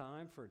at a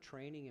time for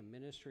training and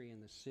ministry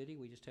in the city.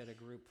 We just had a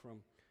group from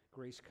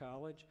Grace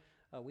College.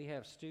 We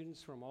have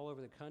students from all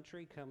over the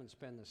country come and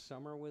spend the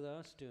summer with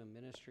us doing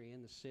ministry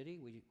in the city.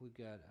 We've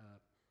got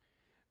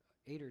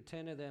 8 or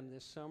 10 of them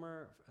this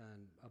summer,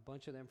 and a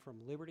bunch of them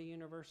from Liberty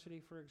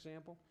University, for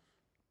example.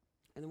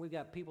 And then we've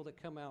got people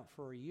that come out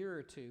for a year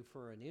or two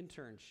for an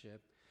internship.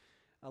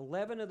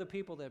 11 of the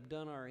people that have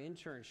done our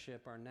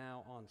internship are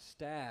now on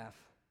staff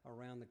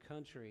around the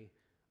country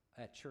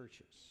at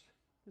churches.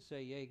 Let's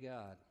say, yay,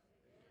 God.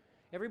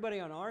 Everybody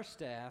on our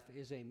staff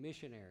is a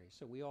missionary,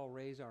 so we all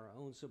raise our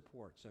own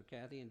support. So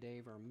Kathy and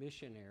Dave are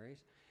missionaries.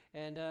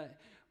 And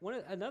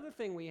another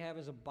thing we have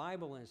is a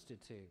Bible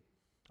Institute.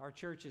 Our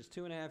church is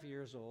 2.5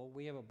 years old.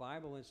 We have a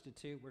Bible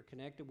Institute. We're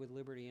connected with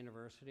Liberty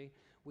University.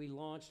 We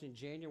launched in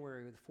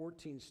January with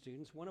 14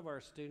 students. One of our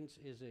students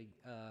is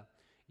a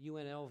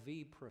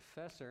UNLV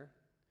professor,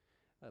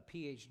 a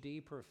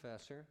PhD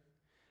professor.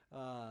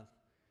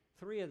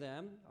 3 of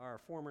them are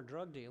former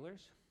drug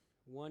dealers.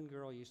 1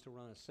 girl used to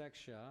run a sex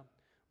shop.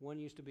 1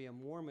 used to be a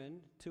Mormon.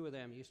 2 of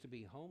them used to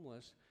be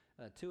homeless.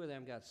 2 of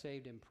them got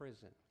saved in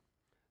prison.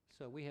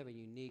 So we have a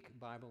unique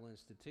Bible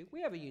Institute.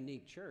 We have a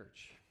unique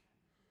church.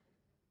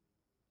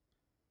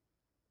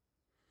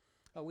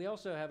 We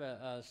also have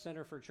a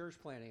Center for Church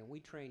Planting, and we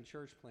train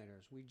church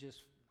planters. We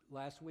just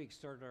last week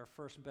started our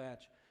first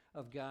batch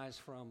of guys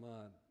from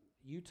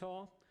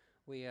Utah.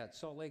 We had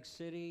Salt Lake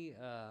City,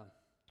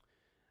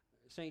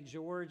 St.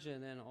 George,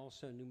 and then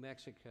also New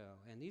Mexico.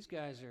 And these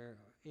guys are,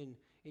 in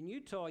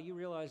Utah, you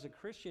realize a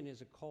Christian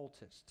is a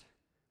cultist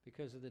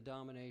because of the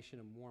domination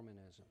of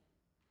Mormonism.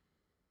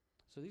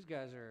 So these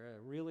guys are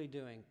really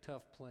doing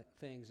tough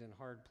things in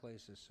hard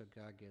places so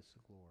God gets the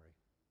glory.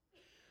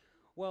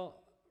 Well,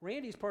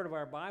 Randy's part of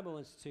our Bible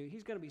Institute.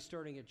 He's going to be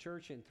starting a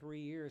church in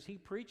 3 years. He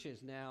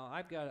preaches now.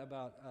 I've got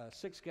about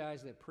 6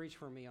 guys that preach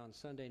for me on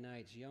Sunday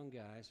nights, young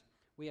guys.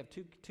 We have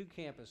two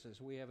campuses.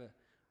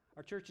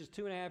 Our church is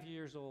 2.5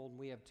 years old, and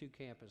we have 2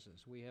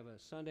 campuses. We have a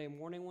Sunday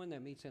morning one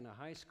that meets in a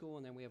high school,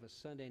 and then we have a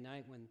Sunday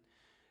night one.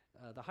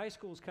 The high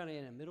school is kind of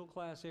in a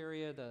middle-class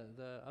area.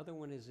 The other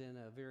one is in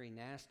a very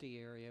nasty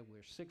area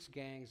where 6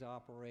 gangs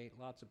operate,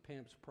 lots of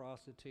pimps,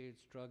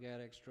 prostitutes, drug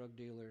addicts, drug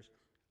dealers,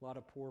 a lot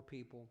of poor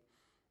people.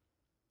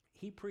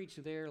 He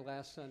preached there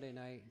last Sunday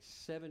night.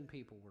 7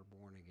 people were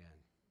born again.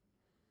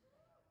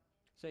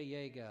 Say,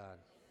 yay, God.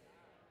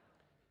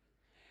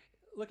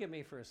 Look at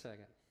me for a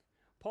second.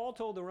 Paul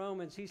told the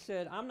Romans, he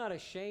said, I'm not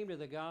ashamed of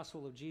the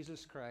gospel of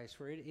Jesus Christ,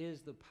 for it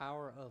is the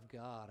power of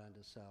God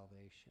unto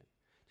salvation,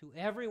 to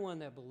everyone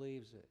that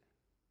believes it.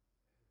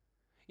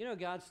 You know,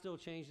 God still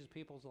changes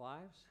people's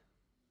lives.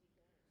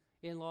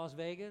 In Las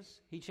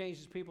Vegas, he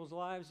changes people's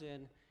lives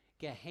in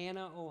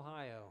Gahanna,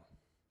 Ohio.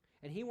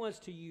 And he wants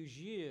to use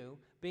you,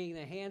 being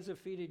the hands and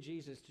feet of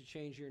Jesus, to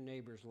change your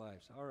neighbor's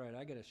lives. All right,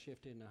 I got to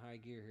shift into high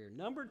gear here.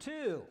 Number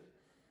 2,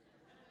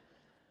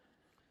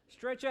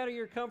 stretch out of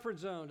your comfort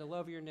zone to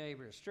love your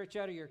neighbors. Stretch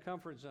out of your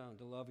comfort zone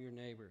to love your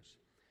neighbors.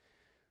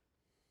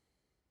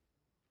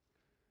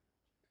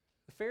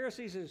 The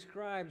Pharisees and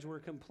scribes were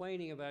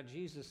complaining about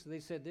Jesus. They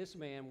said, this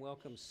man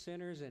welcomes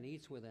sinners and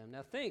eats with them.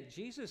 Now think,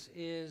 Jesus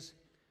is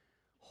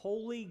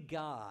holy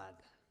God,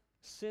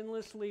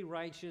 sinlessly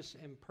righteous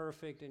and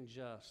perfect and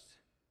just.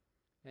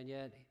 And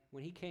yet,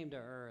 when he came to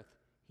earth,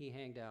 he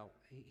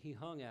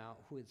hung out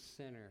with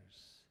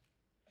sinners.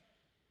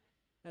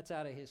 That's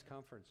out of his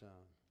comfort zone.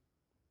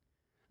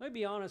 Let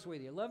me be honest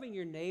with you. Loving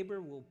your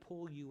neighbor will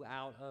pull you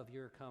out of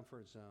your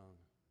comfort zone.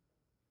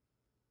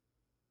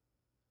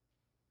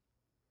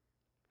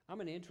 I'm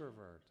an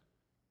introvert.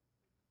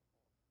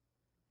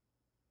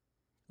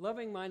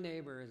 Loving my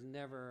neighbor is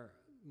never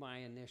my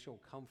initial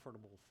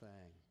comfortable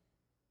thing.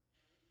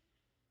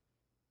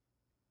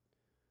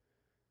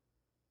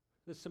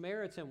 The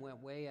Samaritan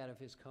went way out of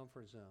his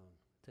comfort zone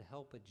to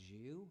help a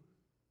Jew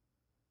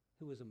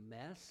who was a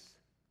mess,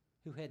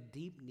 who had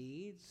deep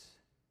needs.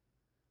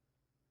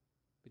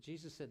 But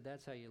Jesus said,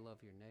 that's how you love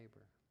your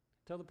neighbor.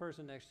 Tell the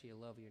person next to you,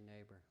 love your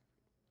neighbor.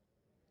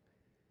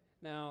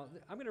 Now,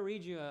 I'm going to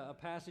read you a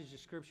passage of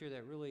Scripture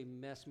that really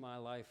messed my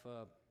life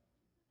up.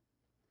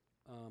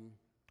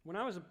 When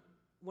I was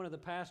one of the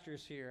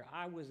pastors here,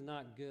 I was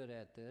not good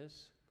at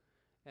this,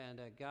 and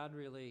God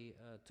really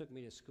took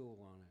me to school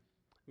on it.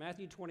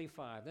 Matthew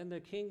 25, then the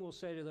king will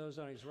say to those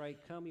on his right,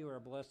 come, you are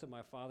blessed of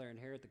my Father,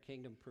 inherit the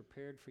kingdom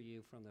prepared for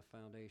you from the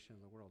foundation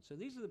of the world. So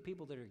these are the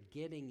people that are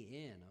getting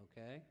in,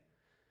 okay?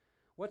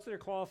 What's their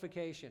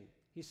qualification?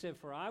 He said,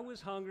 for I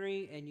was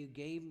hungry, and you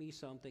gave me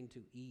something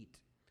to eat.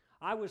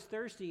 I was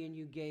thirsty, and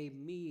you gave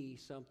me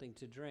something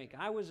to drink.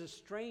 I was a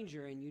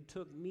stranger, and you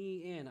took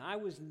me in. I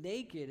was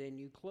naked, and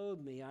you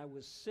clothed me. I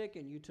was sick,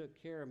 and you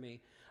took care of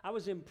me. I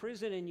was in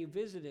prison, and you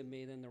visited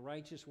me. Then the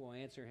righteous will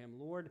answer him,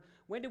 Lord,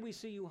 when did we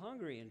see you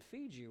hungry and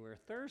feed you, or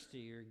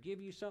thirsty, or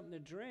give you something to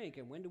drink?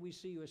 And when did we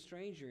see you a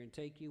stranger and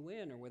take you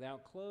in, or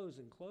without clothes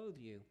and clothe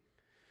you?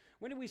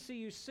 When did we see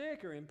you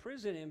sick or in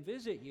prison and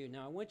visit you?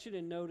 Now, I want you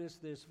to notice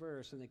this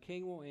verse. And the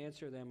king will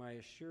answer them, I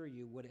assure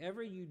you,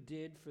 whatever you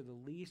did for the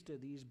least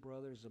of these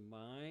brothers of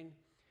mine,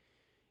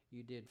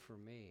 you did for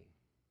me.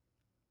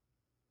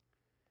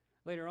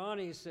 Later on,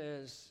 he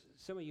says,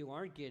 some of you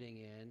aren't getting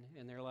in.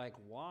 And they're like,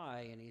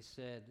 why? And he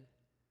said,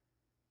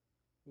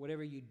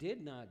 whatever you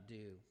did not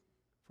do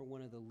for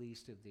one of the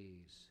least of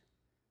these,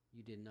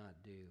 you did not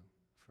do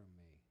for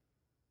me.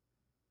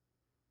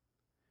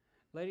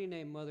 A lady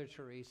named Mother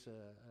Teresa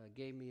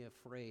gave me a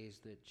phrase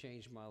that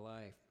changed my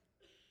life.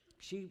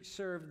 She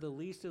served the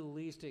least of the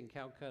least in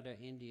Calcutta,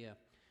 India,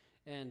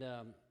 and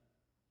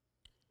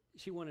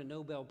she won a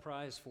Nobel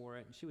Prize for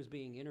it, and she was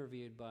being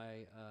interviewed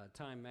by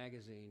Time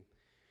magazine.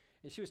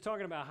 And she was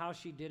talking about how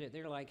she did it.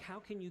 They're like, how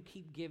can you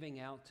keep giving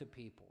out to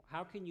people?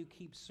 How can you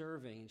keep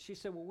serving? And she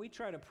said, well, we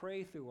try to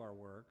pray through our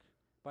work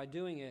by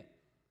doing it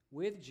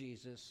with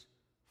Jesus,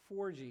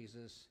 for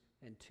Jesus,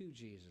 and to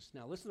Jesus.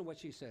 Now, listen to what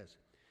she says.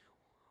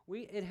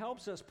 It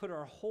helps us put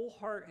our whole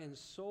heart and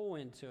soul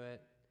into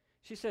it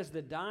She says,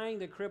 the dying,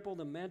 the crippled,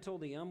 the mental,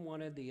 the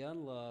unwanted, the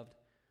unloved.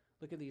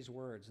 Look at these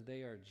words.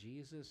 They are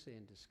Jesus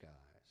in disguise.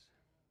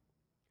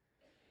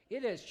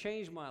 It has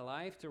changed my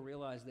life to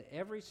realize that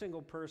every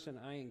single person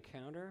I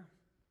encounter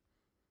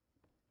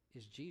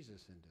is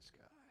Jesus in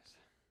disguise.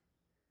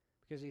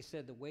 Because he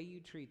said, the way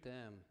you treat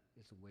them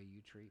is the way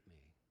you treat me.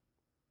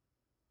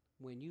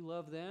 When you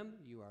love them,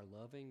 you are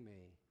loving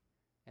me.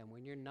 And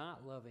when you're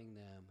not loving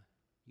them,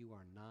 you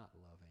are not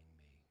loving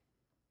me.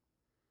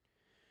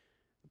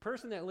 The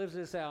person that lives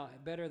this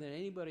out better than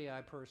anybody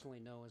I personally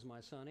know is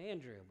my son,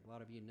 Andrew. A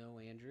lot of you know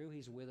Andrew.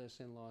 He's with us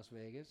in Las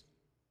Vegas.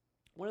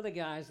 One of the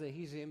guys that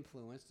he's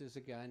influenced is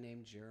a guy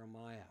named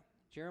Jeremiah.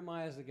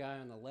 Jeremiah is the guy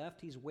on the left.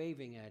 He's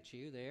waving at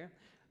you there.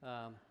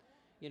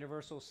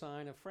 Universal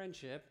sign of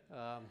friendship.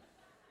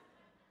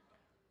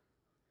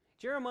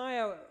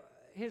 Jeremiah,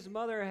 his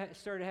mother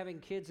started having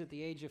kids at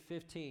the age of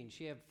 15.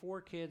 She had 4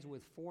 kids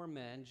with 4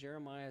 men.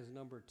 Jeremiah is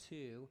number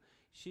 2.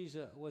 She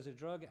was a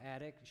drug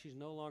addict. She's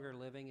no longer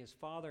living. His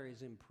father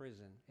is in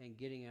prison and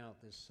getting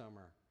out this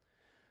summer.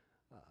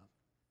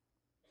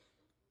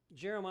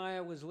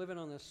 Jeremiah was living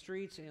on the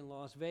streets in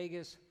Las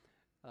Vegas.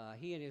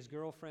 He and his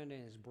girlfriend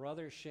and his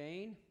brother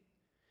Shane,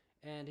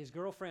 and his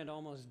girlfriend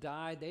almost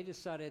died. They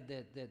decided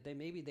that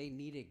maybe they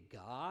needed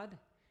God.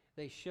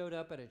 They showed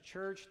up at a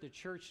church. The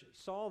church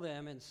saw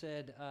them and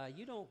said,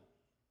 you don't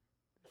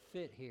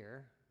fit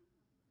here.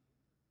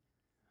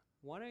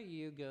 Why don't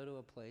you go to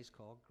a place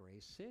called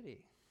Grace City?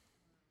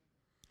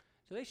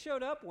 So they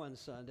showed up one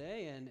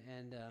Sunday, and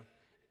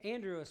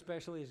Andrew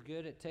especially is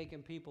good at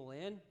taking people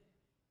in.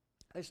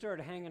 They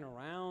started hanging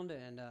around,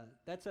 and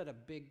that's at a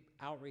big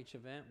outreach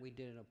event we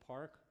did in a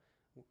park.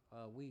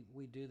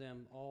 We do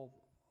them all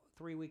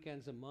 3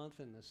 weekends a month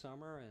in the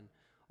summer and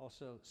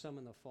also some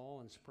in the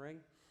fall and spring.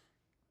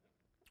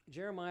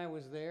 Jeremiah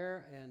was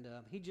there, and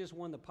he just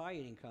won the pie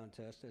eating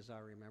contest, as I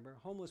remember.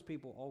 Homeless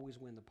people always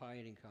win the pie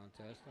eating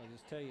contest, I'll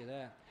just tell you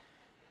that.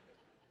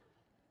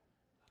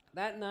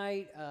 That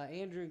night,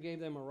 Andrew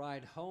gave them a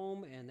ride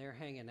home, and they're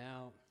hanging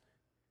out.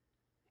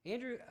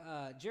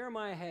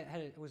 Jeremiah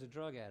was a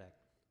drug addict.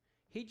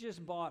 He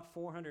just bought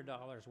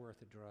 $400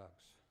 worth of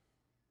drugs.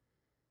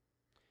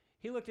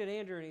 He looked at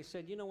Andrew and he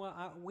said, you know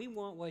what, we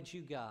want what you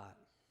got.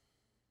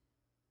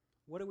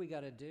 What do we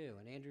got to do?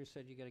 And Andrew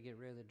said, you got to get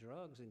rid of the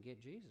drugs and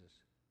get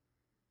Jesus.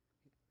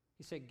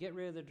 He said, get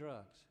rid of the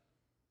drugs.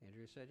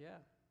 Andrew said, yeah.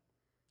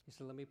 He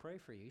said, let me pray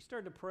for you. He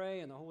started to pray,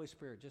 and the Holy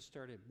Spirit just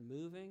started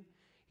moving.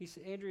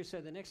 Andrew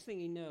said the next thing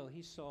he knew,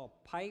 he saw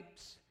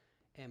pipes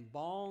and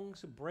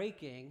bongs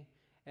breaking,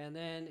 and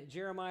then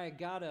Jeremiah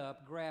got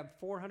up, grabbed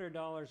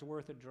 $400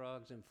 worth of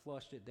drugs, and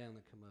flushed it down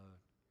the commode.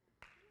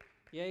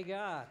 Yay,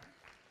 God.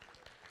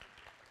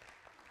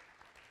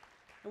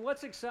 And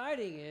what's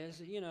exciting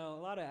is, a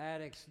lot of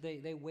addicts,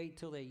 they wait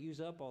till they use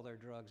up all their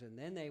drugs, and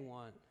then they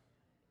want.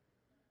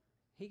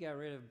 He got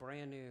rid of a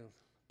brand new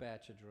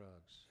batch of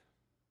drugs.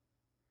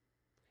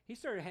 He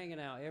started hanging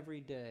out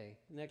every day.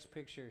 Next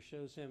picture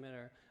shows him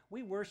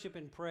we worship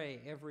and pray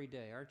every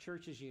day. Our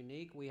church is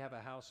unique. We have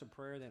a house of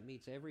prayer that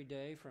meets every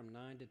day from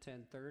 9 to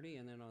 10:30,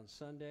 and then on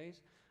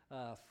Sundays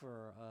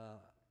for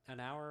an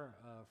hour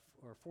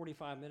or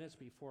 45 minutes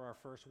before our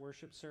first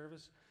worship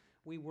service,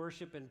 we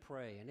worship and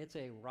pray. And it's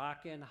a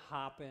rockin',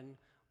 hoppin',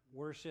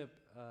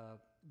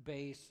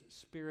 worship-based,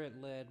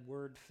 spirit-led,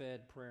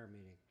 word-fed prayer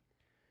meeting.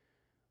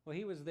 Well,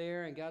 he was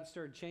there, and God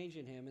started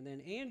changing him. And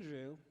then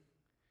Andrew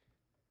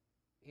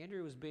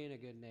was being a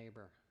good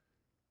neighbor.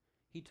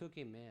 He took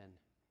him in.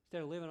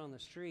 Instead of living on the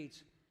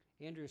streets,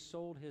 Andrew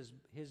sold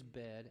his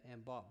bed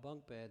and bought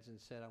bunk beds and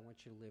said, I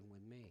want you to live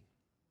with me.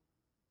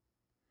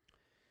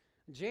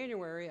 In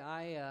January,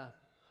 I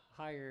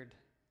hired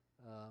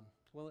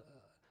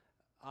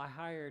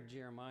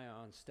Jeremiah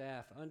on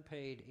staff,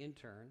 unpaid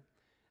intern,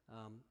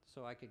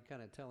 so I could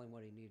kind of tell him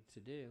what he needed to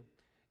do,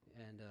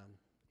 and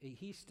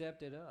he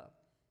stepped it up.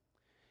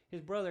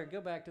 His brother,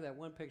 go back to that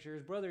one picture,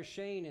 his brother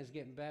Shane is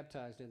getting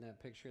baptized in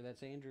that picture.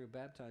 That's Andrew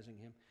baptizing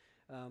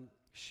him.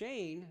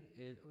 Shane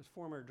was a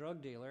former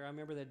drug dealer. I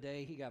remember the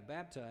day he got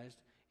baptized,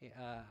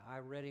 I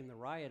read him the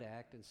Riot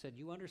Act and said,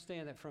 you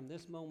understand that from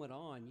this moment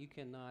on, you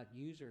cannot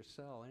use or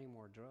sell any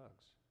more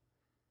drugs.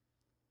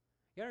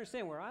 You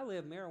understand, where I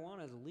live,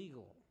 marijuana is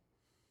legal,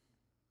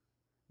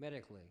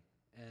 medically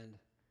and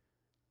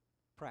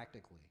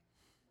practically.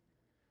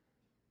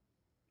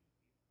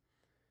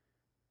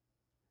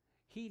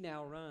 He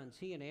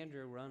and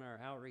Andrew run our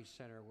outreach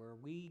center where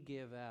we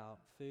give out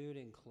food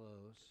and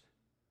clothes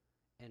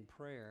and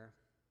prayer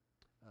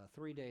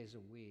 3 days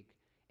a week.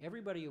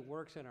 Everybody who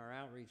works in our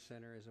outreach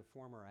center is a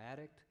former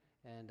addict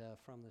and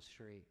from the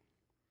street.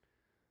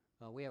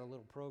 We have a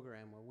little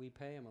program where we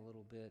pay them a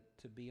little bit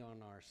to be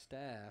on our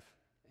staff,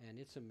 and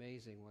it's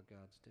amazing what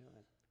God's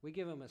doing. We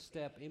give them a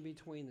step in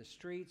between the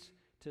streets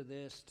to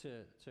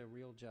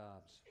real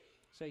jobs.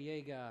 Say,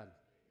 yay, God.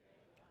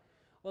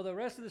 Well, the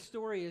rest of the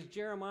story is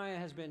Jeremiah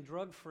has been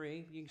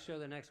drug-free. You can show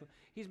the next one.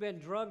 He's been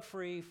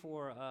drug-free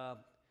for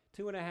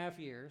 2.5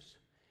 years.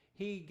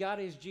 He got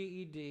his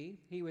GED.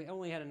 He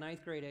only had a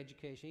 9th grade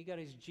education. He got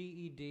his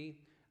GED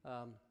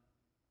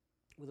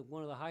with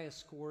one of the highest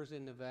scores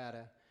in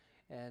Nevada,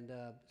 and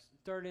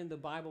started in the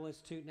Bible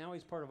Institute. Now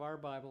he's part of our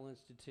Bible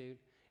Institute,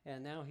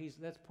 and now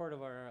that's part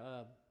of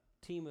our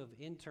team of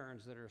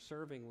interns that are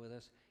serving with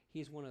us.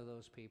 He's one of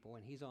those people,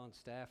 and he's on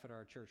staff at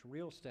our church,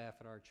 real staff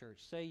at our church.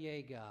 Say,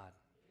 yay, God.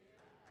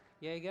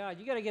 Yay, God.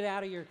 You got to get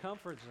out of your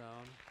comfort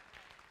zone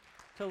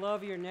to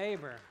love your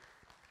neighbor.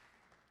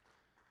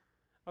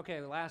 Okay,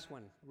 the last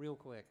one, real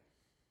quick.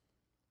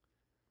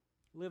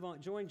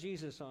 Join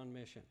Jesus on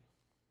mission.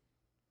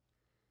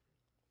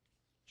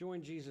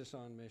 Join Jesus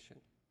on mission.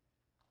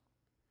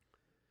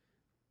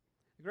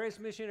 The greatest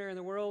missionary in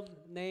the world,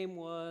 name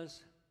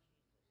was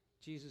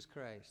Jesus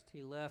Christ.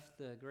 He left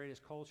the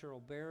greatest cultural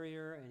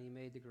barrier, and he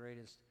made the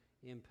greatest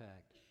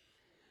impact.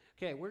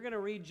 Okay, we're going to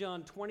read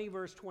John 20,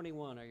 verse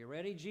 21. Are you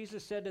ready?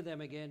 Jesus said to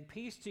them again,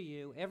 peace to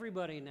you,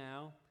 everybody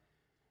now.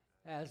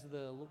 As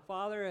the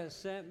Father has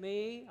sent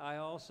me, I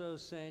also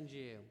send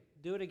you.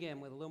 Do it again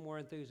with a little more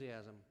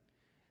enthusiasm.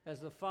 As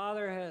the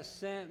Father has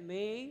sent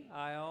me,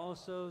 I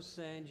also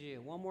send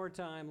you. One more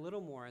time, a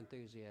little more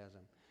enthusiasm.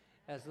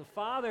 As the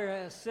Father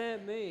has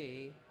sent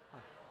me.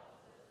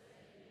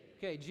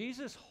 Okay,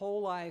 Jesus'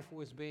 whole life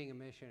was being a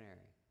missionary.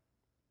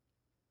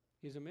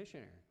 He's a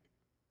missionary.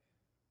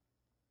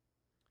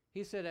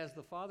 He said, as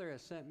the Father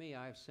has sent me,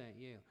 I have sent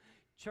you.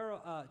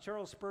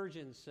 Charles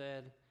Spurgeon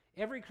said,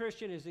 every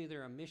Christian is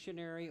either a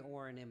missionary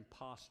or an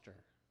imposter.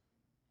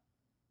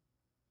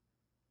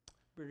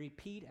 But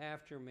repeat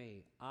after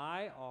me.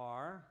 I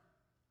are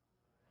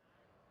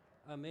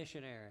a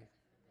missionary.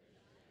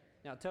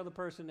 Now tell the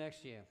person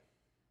next to you.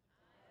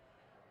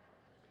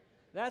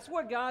 That's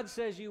what God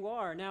says you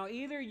are. Now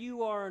either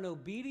you are an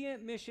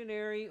obedient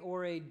missionary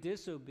or a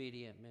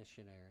disobedient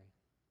missionary.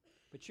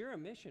 But you're a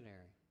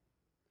missionary.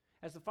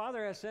 As the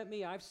Father has sent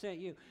me, I've sent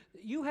you.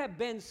 You have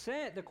been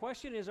sent. The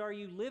question is, are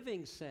you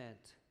living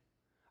sent?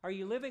 Are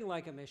you living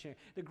like a missionary?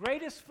 The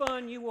greatest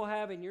fun you will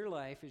have in your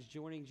life is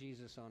joining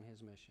Jesus on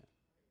his mission.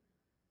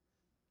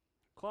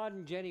 Claude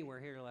and Jenny were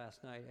here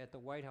last night at the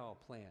Whitehall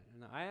plant,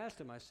 and I asked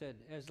them, I said,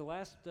 has the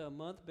last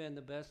month been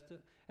the best?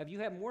 Have you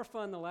had more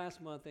fun the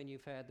last month than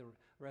you've had the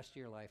rest of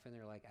your life? And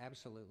they're like,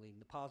 absolutely,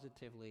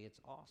 positively, it's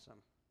awesome.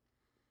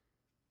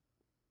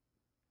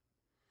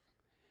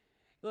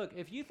 Look,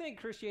 if you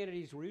think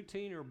Christianity is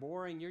routine or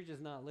boring, you're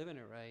just not living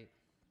it right.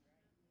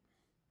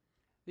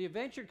 The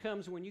adventure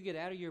comes when you get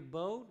out of your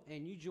boat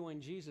and you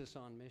join Jesus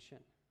on mission.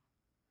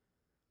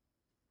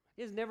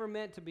 It's never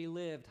meant to be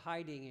lived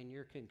hiding in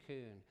your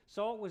cocoon.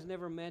 Salt was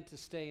never meant to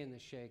stay in the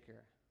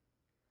shaker.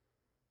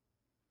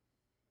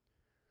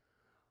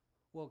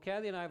 Well,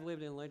 Kathy and I have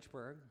lived in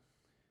Lynchburg,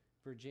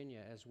 Virginia,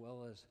 as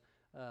well as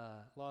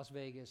Las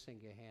Vegas and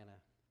Gahanna.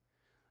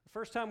 The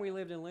first time we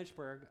lived in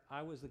Lynchburg,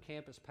 I was the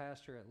campus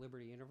pastor at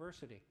Liberty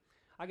University.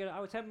 I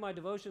was having my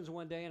devotions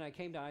one day, and I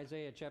came to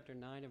Isaiah chapter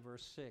 9 and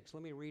verse 6.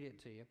 Let me read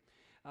it to you.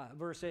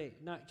 Verse 8,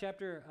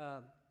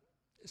 chapter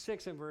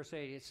 6 and verse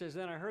 8, it says,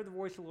 then I heard the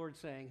voice of the Lord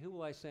saying, who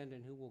will I send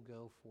and who will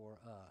go for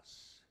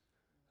us?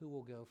 Who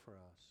will go for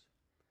us?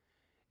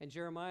 And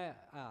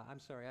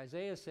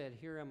Isaiah said,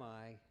 here am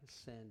I,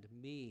 send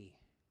me.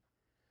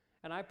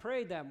 And I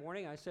prayed that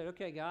morning. I said,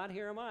 okay, God,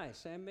 here am I,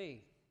 send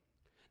me.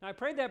 Now, I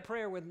prayed that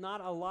prayer with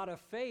not a lot of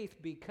faith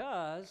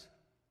because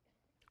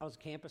I was a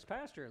campus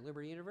pastor at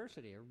Liberty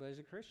University. Everybody's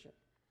a Christian.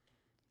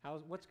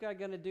 What's God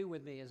going to do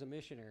with me as a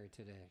missionary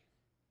today?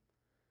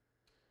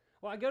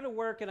 Well, I go to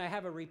work and I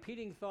have a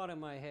repeating thought in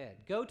my head.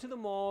 Go to the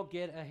mall,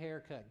 get a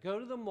haircut. Go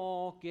to the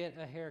mall, get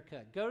a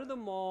haircut. Go to the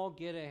mall,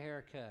 get a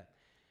haircut.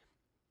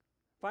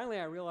 Finally,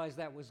 I realized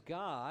that was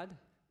God.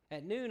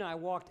 At noon, I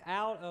walked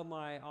out of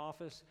my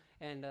office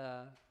and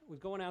was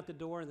going out the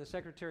door, and the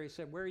secretary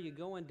said, where are you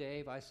going,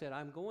 Dave? I said,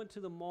 I'm going to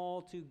the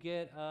mall to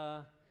get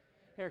a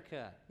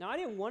haircut. Now, I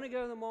didn't want to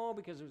go to the mall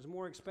because it was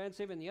more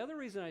expensive, and the other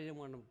reason I didn't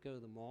want to go to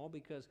the mall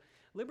because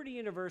Liberty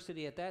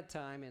University at that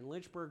time in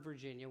Lynchburg,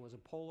 Virginia was a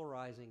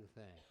polarizing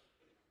thing.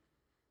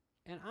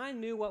 And I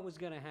knew what was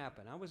going to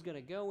happen. I was going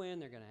to go in,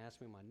 they're going to ask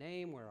me my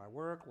name, where I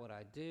work, what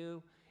I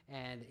do,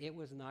 and it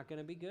was not going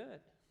to be good.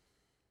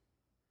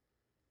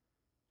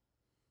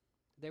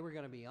 They were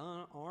going to be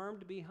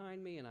armed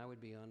behind me, and I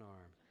would be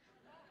unarmed.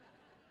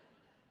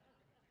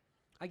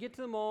 I get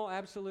to the mall,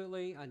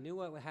 absolutely. I knew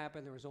what would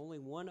happen. There was only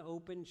one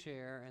open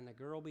chair, and the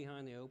girl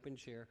behind the open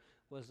chair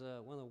was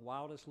one of the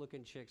wildest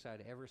looking chicks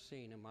I'd ever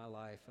seen in my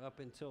life up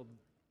until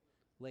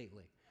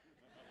lately.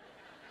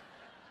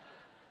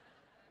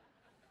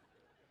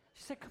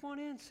 She said, come on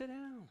in, sit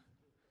down.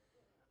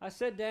 I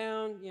sat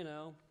down,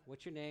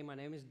 what's your name? My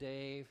name is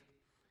Dave.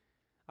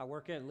 I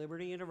work at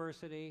Liberty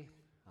University.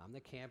 I'm the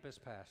campus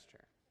pastor.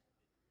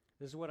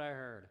 This is what I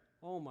heard.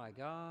 Oh my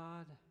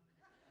God.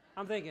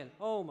 I'm thinking,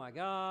 oh my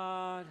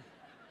God.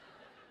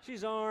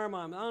 She's armed,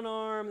 I'm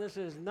unarmed. This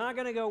is not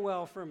going to go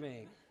well for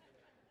me.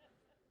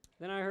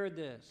 Then I heard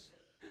this.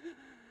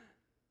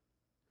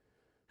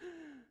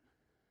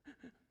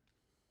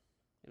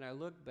 And I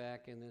looked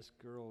back and this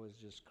girl was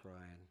just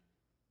crying.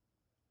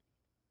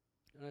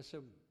 And I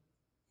said,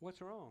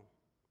 what's wrong?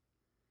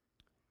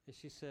 And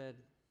she said,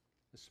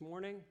 this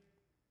morning,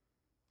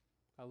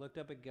 I looked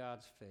up at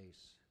God's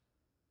face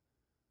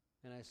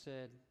And I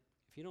said,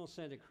 if you don't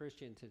send a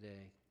Christian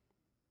today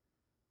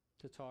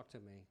to talk to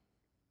me,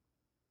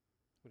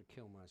 I'm going to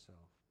kill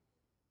myself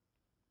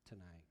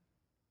tonight.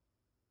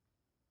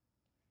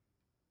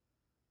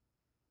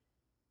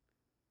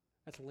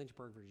 That's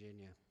Lynchburg,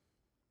 Virginia.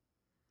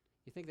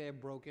 You think they have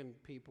broken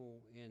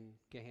people in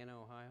Gahanna,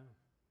 Ohio?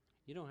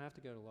 You don't have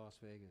to go to Las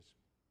Vegas.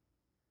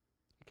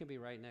 It can be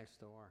right next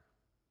door.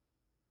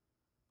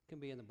 It can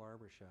be in the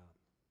barber shop.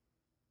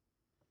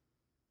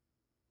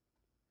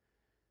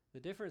 The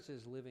difference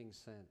is living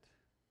sent,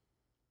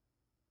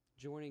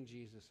 joining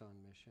Jesus on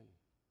mission.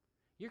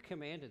 You're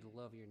commanded to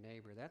love your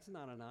neighbor. That's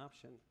not an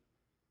option.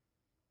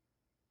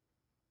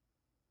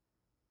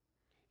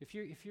 If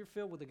you're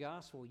filled with the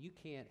gospel, you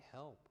can't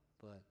help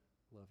but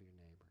love your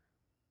neighbor.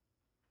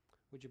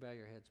 Would you bow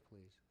your heads,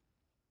 please?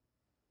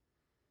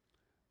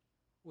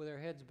 With our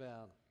heads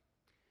bowed,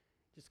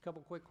 just a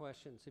couple quick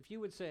questions. If you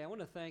would say, I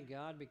want to thank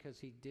God because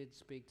he did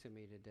speak to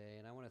me today,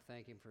 and I want to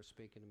thank him for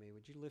speaking to me,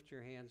 would you lift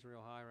your hands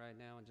real high right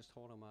now and just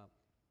hold them up?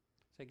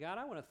 Say, God,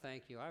 I want to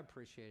thank you. I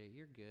appreciate it.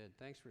 You're good.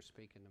 Thanks for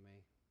speaking to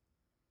me.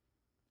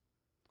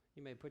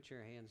 You may put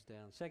your hands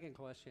down. Second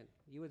question,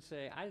 you would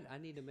say, I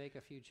need to make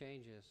a few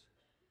changes,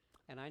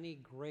 and I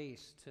need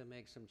grace to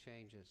make some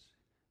changes.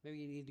 Maybe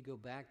you need to go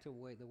back to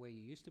the way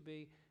you used to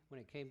be when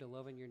it came to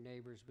loving your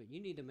neighbors, but you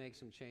need to make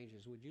some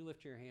changes. Would you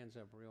lift your hands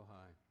up real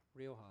high,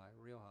 real high,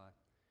 real high?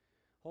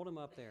 Hold them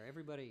up there.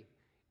 Everybody,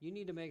 you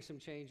need to make some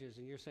changes,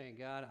 and you're saying,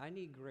 God, I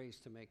need grace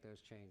to make those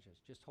changes.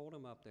 Just hold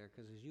them up there,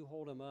 because as you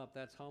hold them up,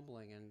 that's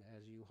humbling, and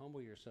as you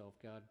humble yourself,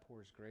 God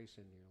pours grace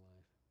into your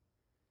life.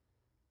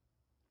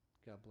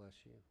 God bless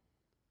you.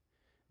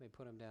 Let me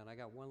put them down. I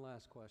got one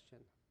last question.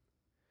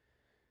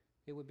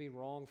 It would be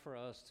wrong for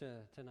us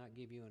to not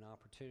give you an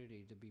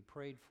opportunity to be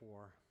prayed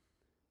for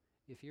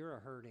if you're a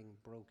hurting,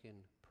 broken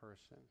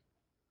person.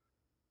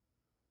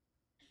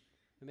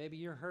 And maybe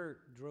your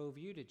hurt drove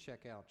you to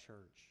check out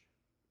church.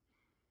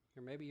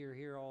 Or maybe you're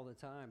here all the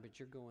time, but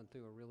you're going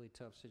through a really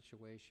tough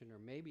situation. Or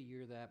maybe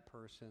you're that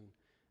person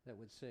that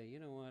would say, you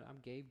know what, I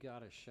gave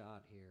God a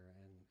shot here,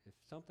 and if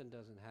something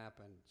doesn't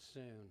happen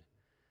soon,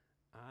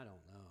 I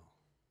don't know.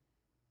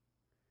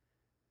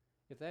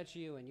 If that's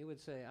you and you would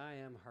say, I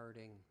am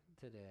hurting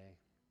today,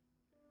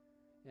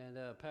 and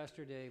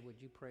Pastor Dave, would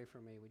you pray for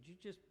me? Would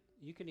you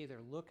you can either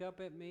look up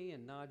at me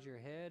and nod your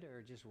head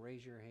or just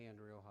raise your hand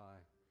real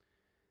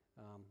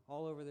high.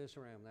 All over this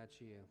room, that's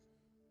you.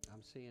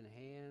 I'm seeing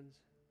hands.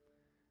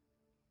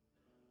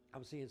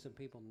 I'm seeing some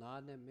people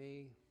nodding at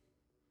me.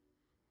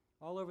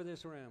 All over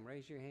this room,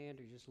 raise your hand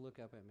or just look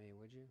up at me,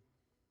 would you?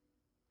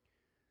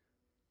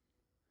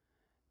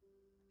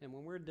 And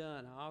when we're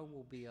done, I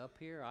will be up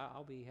here.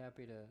 I'll be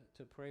happy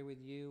to pray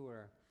with you,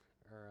 or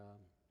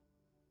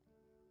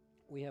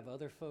we have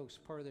other folks,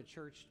 part of the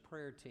church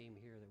prayer team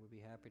here, that would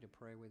be happy to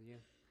pray with you.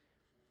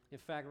 In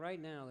fact, right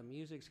now, the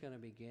music's going to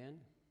begin, and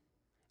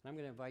I'm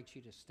going to invite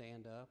you to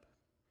stand up.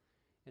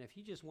 And if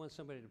you just want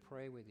somebody to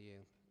pray with you,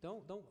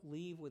 don't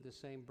leave with the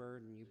same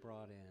burden you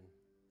brought in.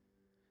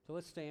 So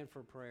let's stand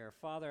for prayer.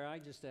 Father, I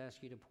just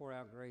ask you to pour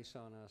out grace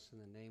on us in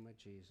the name of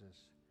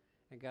Jesus.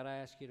 And God, I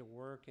ask you to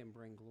work and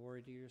bring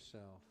glory to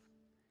yourself.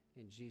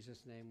 In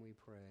Jesus' name we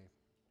pray.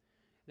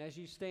 And as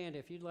you stand,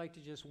 if you'd like to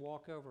just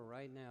walk over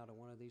right now to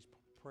one of these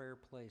prayer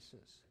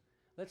places,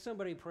 let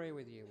somebody pray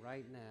with you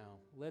right now.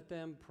 Let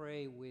them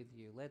pray with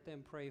you. Let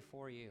them pray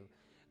for you.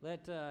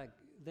 Let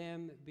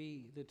them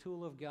be the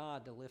tool of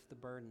God to lift the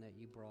burden that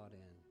you brought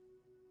in.